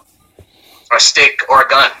stick or a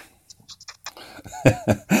gun.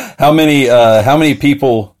 How many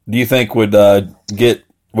people do you think would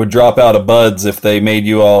drop out of buds if they made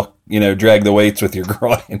you all drag the weights with your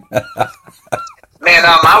groin? Man,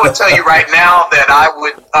 I would tell you right now that I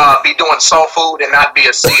would be doing soul food and not be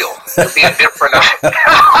a SEAL. It would be a different.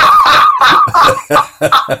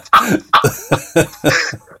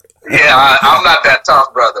 Yeah, I'm not that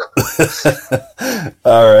tough, brother.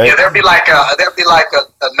 All right. Yeah, there'd be like a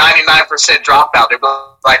 99% dropout. There'd be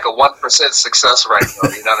like a 1% success rate.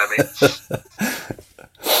 You know what I mean?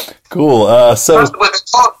 Cool. So with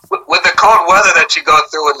the cold weather that you go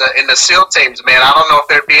through in the SEAL teams, man, I don't know if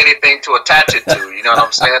there'd be anything to attach it to. You know what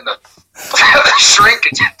I'm saying? The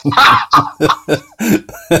shrinkage.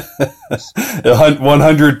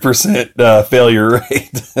 100% failure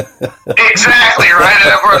rate. Exactly,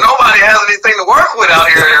 right? Bro, nobody has anything to work with out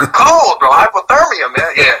here. They're cold, bro. Hypothermia,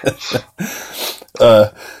 man.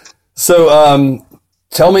 Yeah. So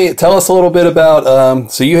tell us a little bit about.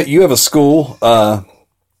 So you have a school,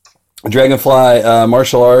 Dragonfly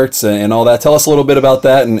Martial Arts, and all that. Tell us a little bit about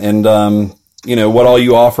that, and what all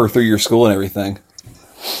you offer through your school and everything.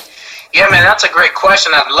 Yeah, man, that's a great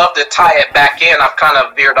question. I'd love to tie it back in. I've kind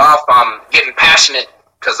of veered off. I'm getting passionate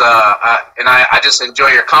because I just enjoy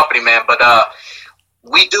your company, man. But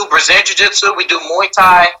we do Brazilian Jiu-Jitsu, we do Muay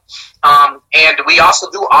Thai, and we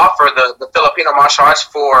also do offer the Filipino martial arts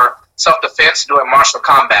for self-defense, doing martial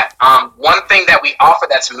combat. One thing that we offer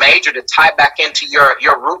that's major to tie back into your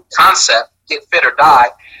root concept, get fit or die,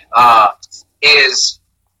 is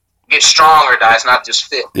get strong or die. It's not just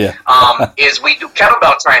fit. Yeah. Is we do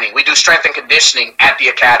kettlebell training. We do strength and conditioning at the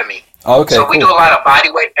academy. Okay. So we do a lot of body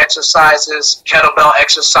weight exercises, kettlebell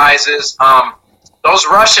exercises. Those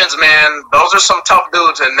Russians, man, those are some tough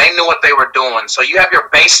dudes, and they knew what they were doing. So you have your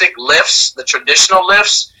basic lifts, the traditional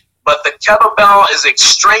lifts, but the kettlebell is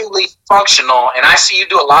extremely functional, and I see you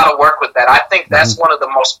do a lot of work with that. I think that's one of the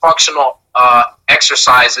most functional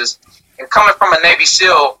exercises. And coming from a Navy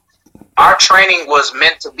SEAL, our training was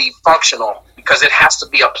meant to be functional because it has to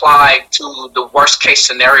be applied to the worst case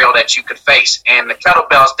scenario that you could face. And the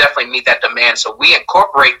kettlebells definitely meet that demand. So we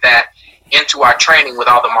incorporate that into our training with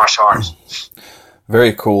all the martial arts.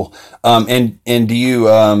 Very cool. And do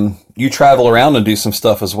you travel around and do some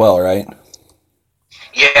stuff as well, right?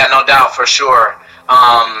 Yeah, no doubt, for sure.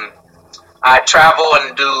 I travel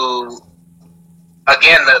and do,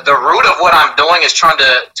 again, the root of what I'm doing is trying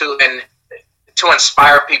to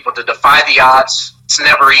inspire people to defy the odds. It's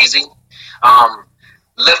never easy.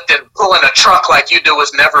 Pulling a truck like you do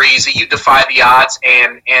is never easy. You defy the odds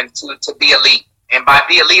and to be elite. And by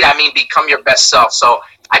be elite, I mean become your best self. So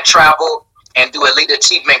I travel and do elite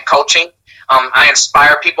achievement coaching. I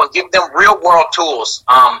inspire people and give them real world tools.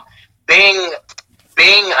 Being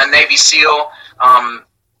a Navy SEAL,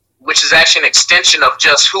 which is actually an extension of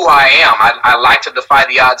just who I am. I like to defy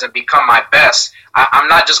the odds and become my best. I'm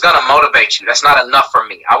not just going to motivate you. That's not enough for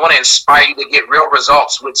me. I want to inspire you to get real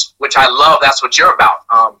results, which I love. That's what you're about.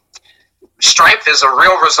 Strength is a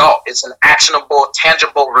real result. It's an actionable,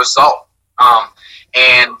 tangible result.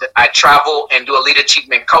 And I travel and do elite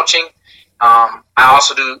achievement coaching. I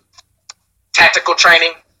also do tactical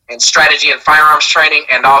training and strategy and firearms training,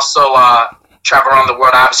 and also travel around the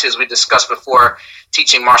world, obviously, as we discussed before,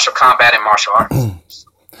 teaching martial combat and martial arts.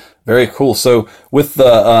 Very cool. So with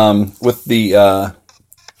the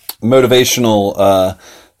motivational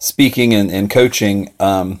speaking and coaching,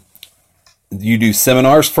 you do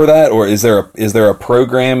seminars for that, or is there a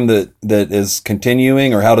program that is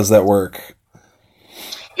continuing, or how does that work?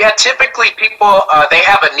 Yeah, typically people they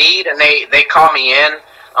have a need and they call me in.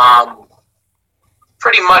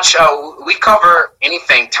 Pretty much we cover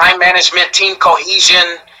anything: time management, team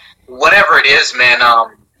cohesion, whatever it is, man.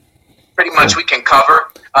 Pretty much we can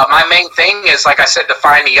cover. My main thing is, like I said,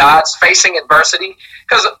 defying the odds, facing adversity.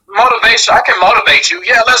 Because motivation, I can motivate you.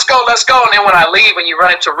 Yeah, let's go. And then when I leave and you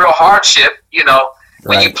run into real hardship,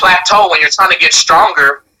 when you plateau, when you're trying to get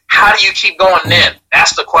stronger, how do you keep going then?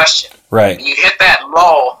 That's the question. Right. When you hit that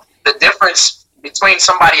lull, the difference between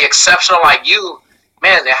somebody exceptional like you,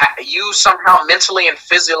 man, you somehow mentally and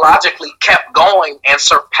physiologically kept going and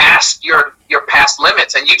surpassed your past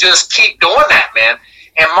limits. And you just keep doing that, man.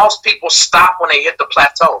 And most people stop when they hit the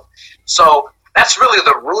plateau. So that's really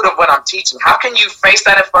the root of what I'm teaching. How can you face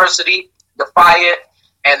that adversity, defy it,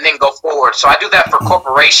 and then go forward? So I do that for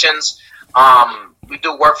corporations. We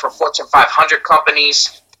do work for Fortune 500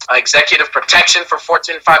 companies, executive protection for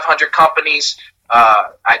Fortune 500 companies.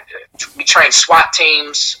 We train SWAT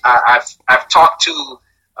teams. I've talked to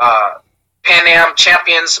Pan Am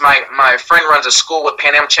champions. My friend runs a school with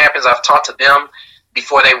Pan Am champions. I've talked to them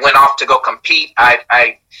before they went off to go compete.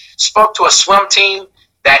 I spoke to a swim team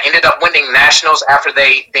that ended up winning nationals after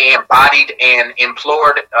they embodied and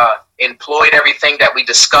employed everything that we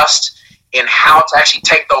discussed in how to actually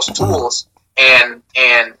take those tools and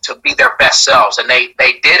to be their best selves. And they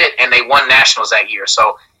did it, and they won nationals that year.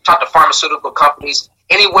 So talk to pharmaceutical companies,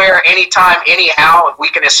 anywhere, anytime, anyhow. If we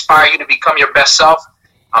can inspire you to become your best self,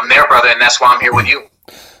 I'm there, brother, and that's why I'm here with you.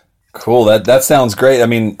 Cool. That sounds great. I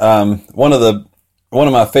mean, one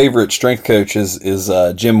of my favorite strength coaches is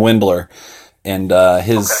Jim Wendler, and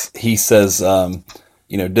he says,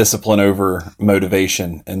 discipline over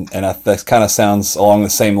motivation. And that kind of sounds along the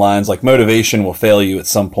same lines. Like motivation will fail you at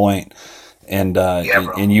some point. And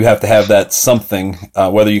you have to have that something,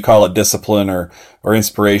 whether you call it discipline or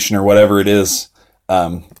inspiration or whatever it is,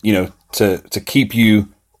 to keep you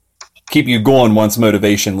going once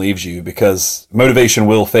motivation leaves you, because motivation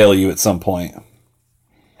will fail you at some point.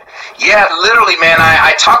 Yeah, literally, man.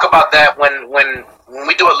 I talk about that when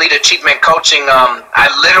we do elite achievement coaching. I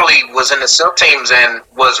literally was in the SEAL teams and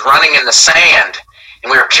was running in the sand, and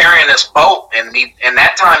we were carrying this boat. And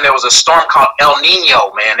that time there was a storm called El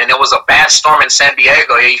Nino, man, and it was a bad storm in San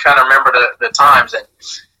Diego. Yeah, you kind of remember the times. And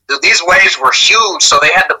these waves were huge, so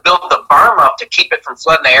they had to build the berm up to keep it from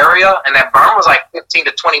flooding the area. And that berm was like 15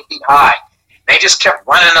 to 20 feet high. They just kept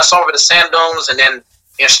running us over the sand dunes, and then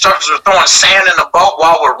the instructors were throwing sand in the boat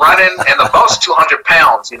while we're running, and the boat's 200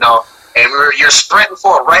 pounds, and you're sprinting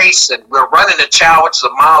for a race, and we're running to Chow, which is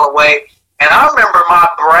a mile away. And I remember my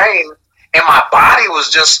brain and my body was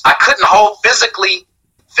just, I couldn't hold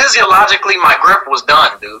physiologically, my grip was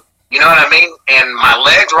done, dude. You know what I mean? And my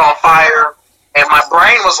legs were on fire, and my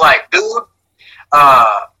brain was like, dude,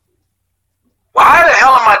 why the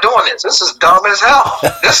hell am I doing this? This is dumb as hell.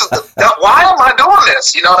 Why am I doing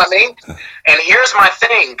this? You know what I mean? And here's my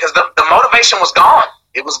thing, because the motivation was gone.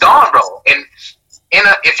 It was gone, bro. And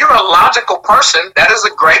if you're a logical person, that is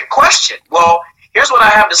a great question. Well, here's what I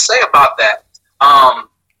have to say about that.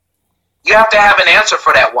 You have to have an answer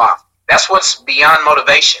for that why. That's what's beyond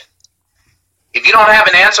motivation. If you don't have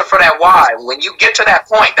an answer for that why, when you get to that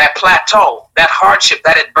point, that plateau, that hardship,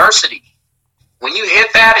 that adversity, when you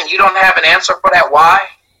hit that and you don't have an answer for that why,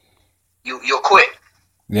 you'll quit.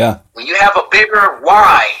 Yeah. When you have a bigger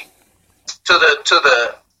why to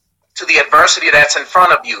the adversity that's in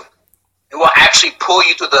front of you, it will actually pull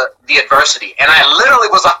you to the adversity. And I literally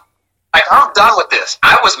was like, I'm done with this.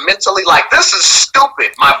 I was mentally like, this is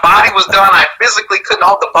stupid. My body was done. I physically couldn't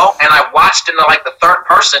hold the boat, and I watched in the third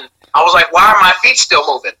person. I was like, why are my feet still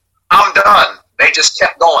moving? I'm done. They just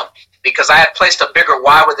kept going, because I had placed a bigger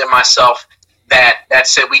why within myself that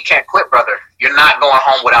said, we can't quit, brother. You're not going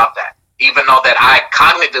home without that. Even though that I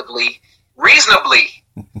cognitively, reasonably,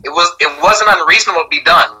 it wasn't unreasonable to be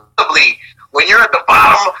done. When you're at the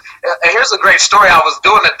bottom, here's a great story. I was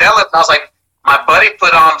doing a deadlift, and I was like, my buddy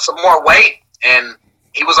put on some more weight, and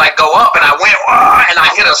he was like, go up, and I went, and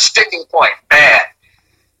I hit a sticking point bad.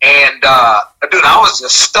 And, dude, I was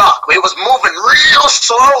just stuck. It was moving real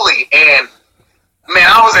slowly, and,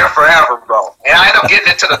 man, I was there forever, bro. And I ended up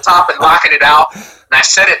getting it to the top and locking it out, and I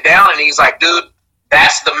set it down, and he's like, dude,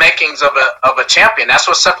 that's the makings of a champion. That's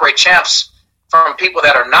what separates champs from people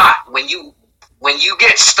that are not. When you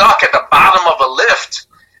get stuck at the bottom of a lift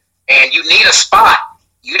and you need a spot,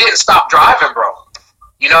 you didn't stop driving, bro.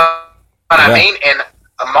 You know what I mean? And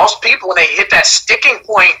most people, when they hit that sticking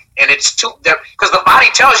point and it's too, because the body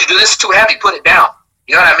tells you, dude, this is too heavy, put it down.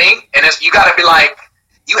 You know what I mean? And you got to be like,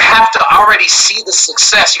 you have to already see the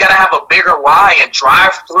success. You got to have a bigger why and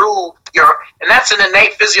drive through and that's an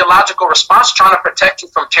innate physiological response trying to protect you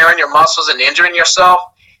from tearing your muscles and injuring yourself.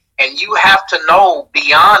 And you have to know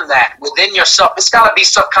beyond that, within yourself, it's got to be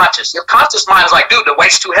subconscious. Your conscious mind is like, dude, the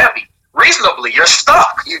weight's too heavy. Reasonably, you're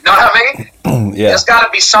stuck. You know what I mean? Yeah. There's got to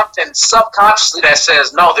be something subconsciously that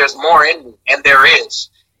says, no, there's more in me. And there is.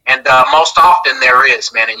 And most often there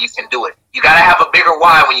is, man, and you can do it. You got to have a bigger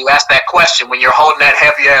why when you ask that question, when you're holding that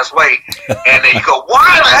heavy-ass weight. And then you go,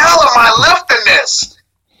 why the hell am I lifting this?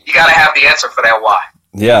 You got to have the answer for that why.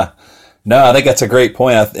 Yeah. No, I think that's a great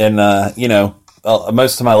point. And,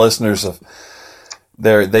 most of my listeners,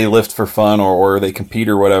 they lift for fun or they compete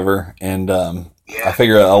or whatever. And I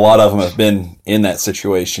figure a lot of them have been in that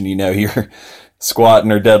situation. You're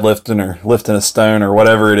squatting or deadlifting or lifting a stone or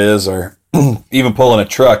whatever it is, or even pulling a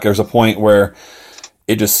truck. There's a point where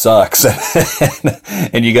it just sucks.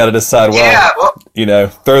 And you got to decide,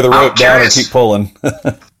 throw the rope down and keep pulling.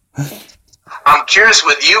 I'm curious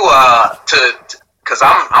with you, because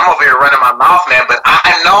I'm over here running my mouth, man, but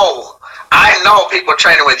I know people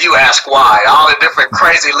training with you ask why. All the different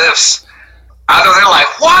crazy lifts. I know they're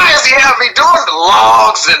like, why is he having me doing the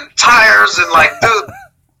logs and tires? And like, dude,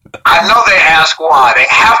 I know they ask why. They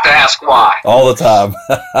have to ask why. All the time.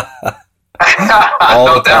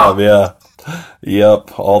 All the time, yeah.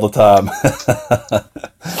 Yep, all the time.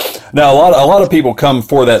 Now, a lot of people come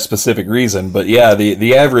for that specific reason, but yeah,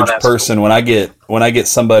 the average person, cool. when I get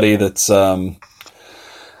somebody that's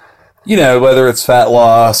whether it's fat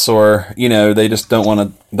loss or, they just don't want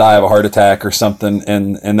to die of a heart attack or something,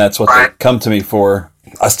 and that's what they come to me for,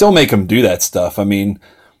 I still make them do that stuff. I mean,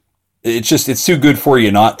 it's too good for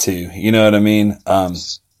you not to, you know what I mean?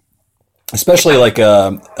 especially like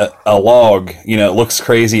a log, you know, it looks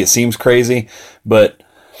crazy, it seems crazy, but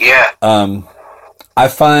yeah, I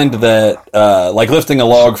find that like lifting a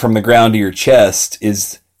log from the ground to your chest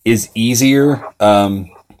is easier,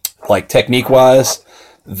 like technique wise,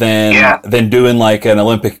 than doing like an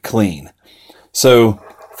Olympic clean. So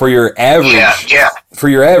for your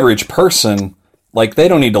average person, like they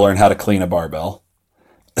don't need to learn how to clean a barbell.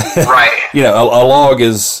 Right. You know, a log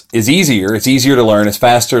is easier. It's easier to learn. It's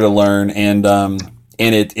faster to learn, and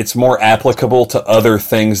it's more applicable to other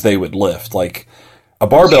things they would lift. Like a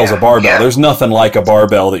barbell is a barbell. Yeah. There's nothing like a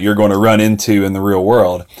barbell that you're going to run into in the real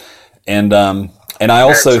world. And I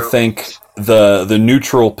also think the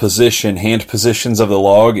neutral position, hand positions of the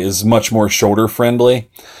log is much more shoulder friendly.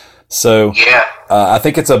 So I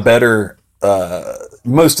think it's a better,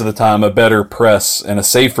 most of the time, a better press and a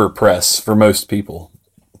safer press for most people.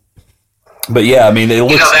 But yeah, I mean, it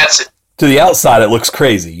looks, to the outside, it looks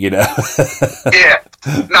crazy, you know? Yeah.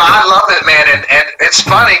 No, I love it, man. And it's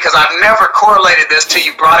funny because I've never correlated this till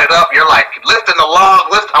you brought it up. You're like, lifting the log,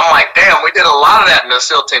 I'm like, damn, we did a lot of that in the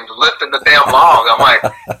SEAL team, lifting the damn log. I'm like,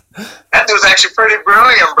 that dude's actually pretty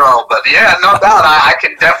brilliant, bro. But yeah, no doubt, I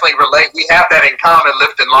can definitely relate. We have that in common,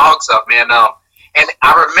 lifting logs up, man. And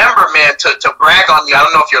I remember, man, to brag on you, I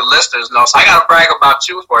don't know if your listeners know, so I got to brag about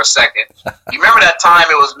you for a second. You remember that time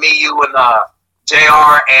it was me, you, and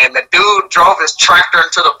JR, and the dude drove his tractor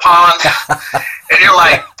into the pond, and you're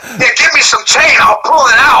like, yeah, give me some chain, I'll pull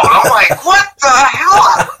it out. I'm like, what the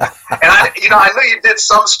hell? And I knew you did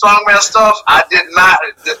some strongman stuff. I did not.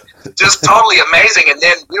 Just totally amazing. And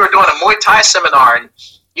then we were doing a Muay Thai seminar, and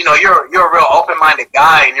you know, you're a real open-minded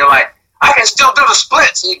guy, and you're like, I can still do the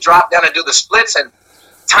splits. And you drop down and do the splits, and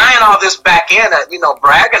tying all this back in, you know,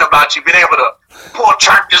 bragging about you being able to pull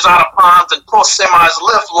tractors out of ponds and pull semis,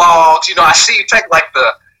 lift logs. You know, I see you take like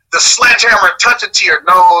the sledgehammer and touch it to your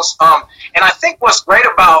nose. And I think what's great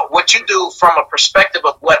about what you do from a perspective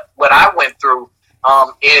of what I went through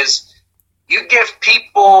is you give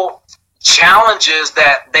people challenges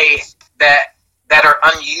that are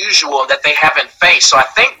unusual, that they haven't faced. So I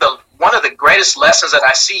think one of the greatest lessons that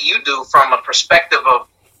I see you do from a perspective of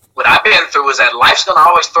what I've been through is that life's going to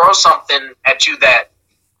always throw something at you that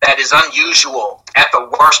is unusual at the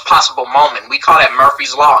worst possible moment. We call that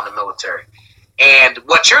Murphy's Law in the military. And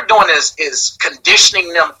what you're doing is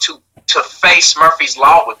conditioning them to face Murphy's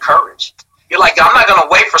Law with courage. You're like, I'm not going to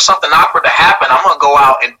wait for something awkward to happen. I'm going to go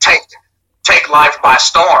out and take life by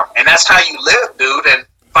storm. And that's how you live, dude. And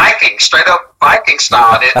Viking, straight up Viking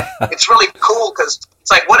style. It's really cool because it's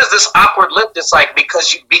like, what is this awkward lift? It's like,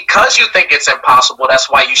 because you think it's impossible, that's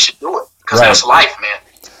why you should do it. Because that's life, man.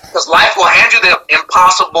 Because life will hand you the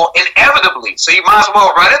impossible inevitably. So you might as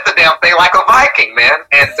well run at the damn thing like a Viking, man.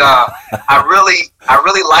 And I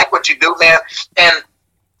really like what you do, man. And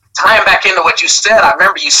tying back into what you said, I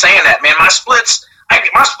remember you saying that, man, my splits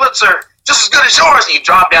are just as good as yours. And you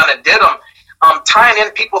dropped down and did them. Tying in,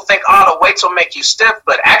 people think, the weights will make you stiff.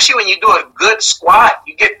 But actually, when you do a good squat,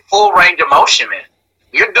 you get full range of motion, man.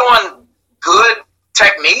 You're doing good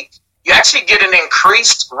technique. You actually get an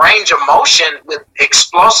increased range of motion with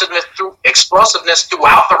explosiveness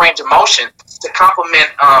throughout the range of motion to complement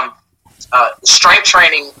strength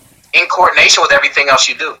training in coordination with everything else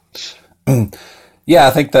you do. Yeah,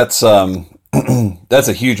 I think that's that's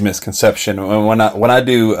a huge misconception. When I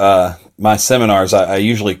do my seminars, I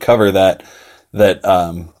usually cover that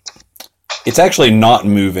it's actually not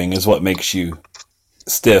moving is what makes you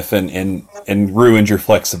stiff and ruins your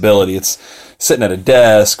flexibility. It's sitting at a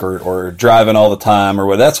desk or driving all the time or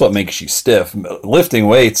what. That's what makes you stiff. Lifting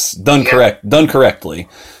weights done correctly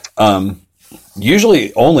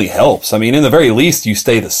usually only helps. I mean, in the very least, you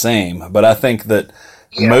stay the same. But I think that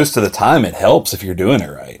most of the time it helps if you're doing it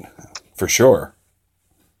right, for sure.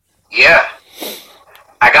 Yeah.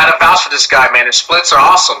 I got to vouch for this guy, man. His splits are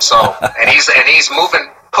awesome. So, and he's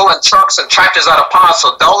pulling trucks and tractors out of ponds.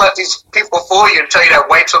 So don't let these people fool you and tell you that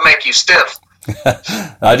weights will make you stiff.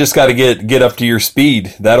 I just got to get up to your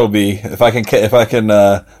speed. That'll be if I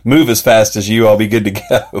can move as fast as you, I'll be good to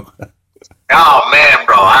go. Oh man,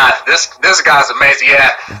 bro, this guy's amazing.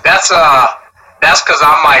 Yeah, that's because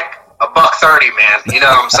I'm like $130, man. You know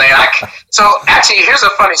what I'm saying? So actually, here's a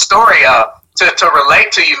funny story to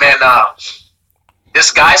relate to you, man.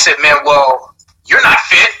 This guy said, man, well, you're not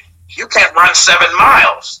fit. You can't run 7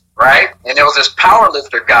 miles, right? And there was this power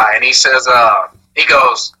lifter guy, and he says, he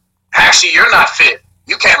goes, actually, you're not fit.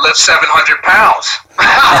 You can't lift 700 pounds.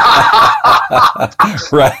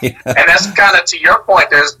 Right. And that's kind of to your point.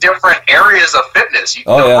 There's different areas of fitness.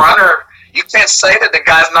 Runner, you can't say that the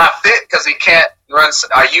guy's not fit because he can't run.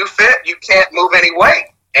 Are you fit? You can't move any weight.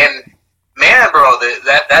 And man, bro,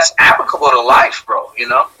 that's applicable to life, bro.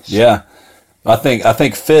 Yeah. I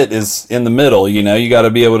think fit is in the middle. You got to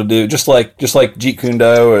be able to do just like Jeet Kune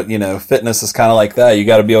Do, or, fitness is kind of like that. You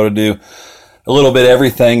got to be able to do a little bit of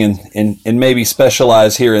everything and maybe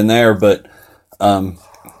specialize here and there. But, I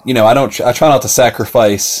try not to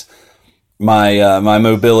sacrifice my, my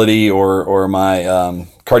mobility or my,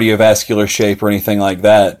 cardiovascular shape or anything like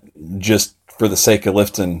that just for the sake of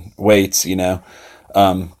lifting weights, maybe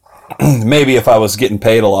if I was getting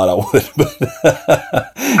paid a lot, I would. But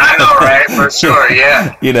I know, right? For sure,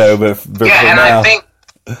 yeah. But yeah, and now, I think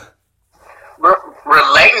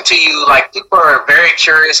relating to you, like, people are very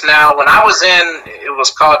curious now. When I was it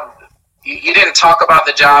was called. You didn't talk about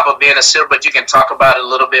the job of being a SEAL, but you can talk about it a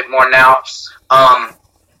little bit more now.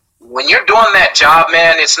 When you're doing that job,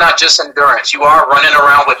 man, it's not just endurance. You are running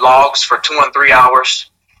around with logs for 2 and 3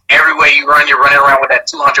 hours. Every way you run, you're running around with that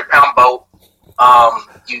 200-pound boat.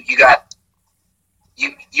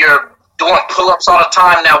 You're doing pull-ups all the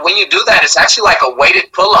time. Now, when you do that, it's actually like a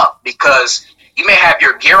weighted pull-up because you may have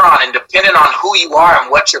your gear on, and depending on who you are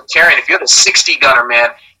and what you're carrying, if you're the 60 gunner,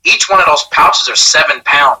 man, each one of those pouches are 7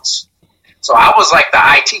 pounds. So I was like the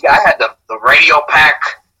IT guy. I had the radio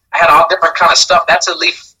pack. I had all different kind of stuff. That's at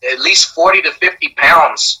least 40 to 50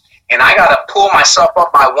 pounds. And I got to pull myself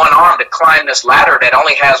up by one arm to climb this ladder that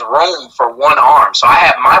only has room for one arm. So I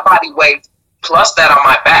have my body weight plus that on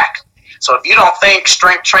my back. So if you don't think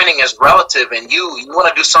strength training is relative and you want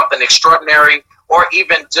to do something extraordinary or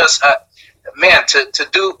even just, to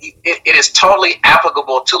do, it is totally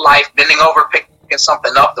applicable to life, bending over, picking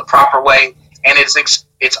something up the proper way. And it's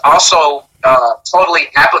also totally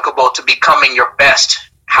applicable to becoming your best,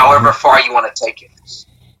 however far you want to take it.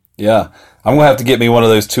 Yeah. I'm going to have to get me one of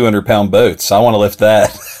those 200-pound boats. I want to lift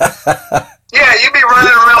that. Yeah, you be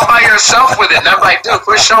running around by yourself with it. And I'm like, dude,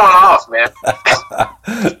 quit showing off, man.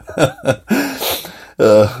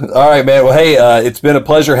 All right, man. Well, hey, it's been a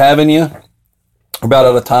pleasure having you. We're about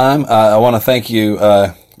out of time. I want to thank you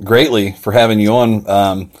greatly for having you on.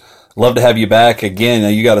 Love to have you back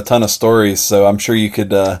again. You got a ton of stories, so I'm sure you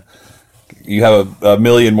could. You have a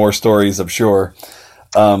million more stories, I'm sure.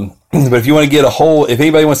 But if you want to if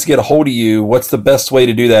anybody wants to get a hold of you, what's the best way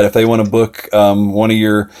to do that? If they want to book one of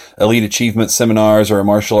your elite achievement seminars or a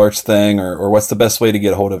martial arts thing, or what's the best way to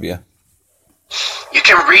get a hold of you? You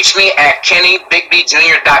can reach me at KennyBigbee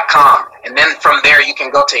and then from there you can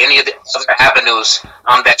go to any of the other avenues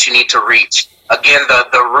that you need to reach. Again,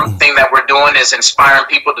 the root thing that we're doing is inspiring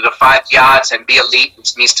people to defy the odds and be elite,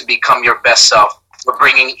 which means to become your best self. We're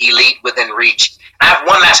bringing elite within reach. I have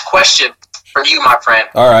one last question for you, my friend.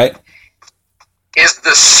 All right. Is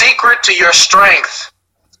the secret to your strength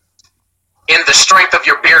in the strength of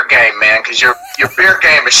your beer game, man? Because your beer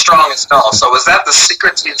game is strong as hell. So is that the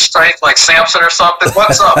secret to your strength, like Samson or something?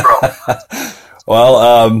 What's up, bro?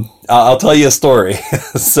 Well, I'll tell you a story.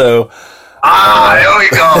 So. Here we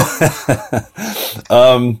go.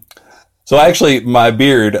 So actually, my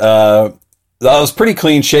beard. I was pretty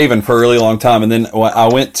clean shaven for a really long time, and then I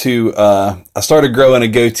went to. I started growing a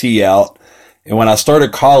goatee out. And when I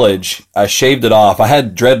started college, I shaved it off. I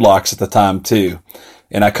had dreadlocks at the time too.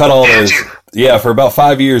 And I cut all those. Yeah, for about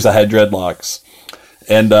 5 years I had dreadlocks.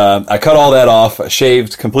 And I cut all that off. I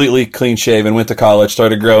shaved completely clean shaven, went to college,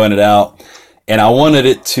 started growing it out. And I wanted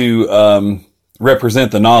it to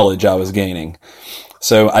represent the knowledge I was gaining.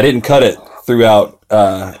 So I didn't cut it throughout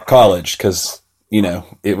college because,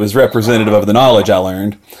 it was representative of the knowledge I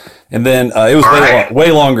learned. And then it was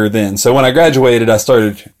way longer then. So when I graduated, I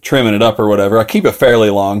started trimming it up or whatever. I keep it fairly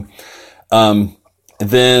long.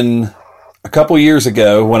 Then a couple years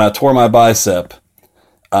ago, when I tore my bicep,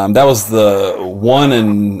 that was the one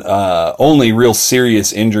and only real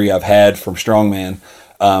serious injury I've had from strongman.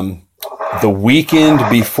 The weekend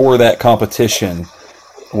before that competition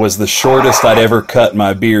was the shortest I'd ever cut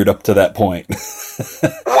my beard up to that point.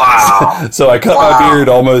 Wow. So I cut my beard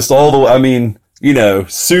almost all the way.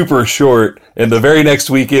 Super short. And the very next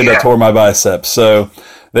weekend, I tore my bicep. So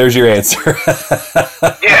there's your answer.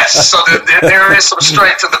 Yes. So there is some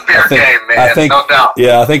strength to the beard game, man. No doubt.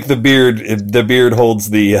 Yeah, I think the beard holds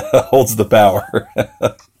the power.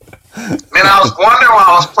 Man, I was wondering why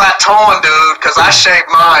I was plateauing, dude, because I shaved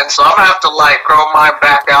mine, so I'm going to have to, grow mine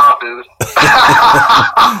back out, dude.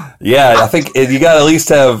 Yeah, I think you got to at least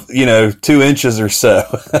have, 2 inches or so.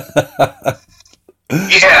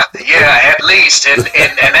 Yeah, at least, and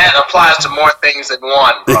that applies to more things than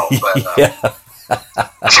one, bro. But, yeah.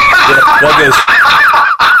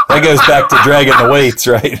 That goes back to dragging the weights,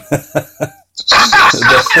 right?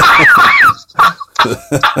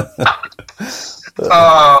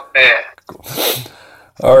 Oh man.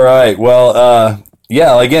 All right. Well,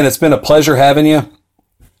 yeah, again, it's been a pleasure having you.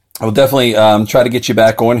 I will definitely try to get you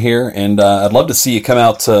back on here, and I'd love to see you come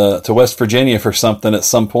out to West Virginia for something at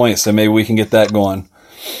some point, so maybe we can get that going.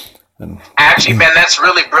 Actually, man, that's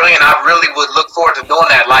really brilliant. I really would look forward to doing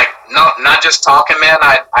that. Like, not just talking, man.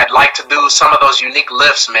 I'd like to do some of those unique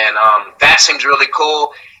lifts, man. That seems really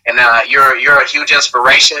cool, and you're a huge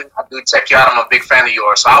inspiration. I do check you out. I'm a big fan of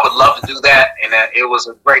yours, so I would love to do that, and it was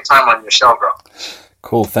a great time on your show, bro.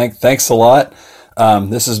 Cool. Thanks a lot.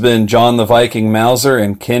 This has been John the Viking Mauser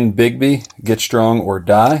and Ken Bigbee. Get strong or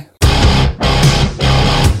die.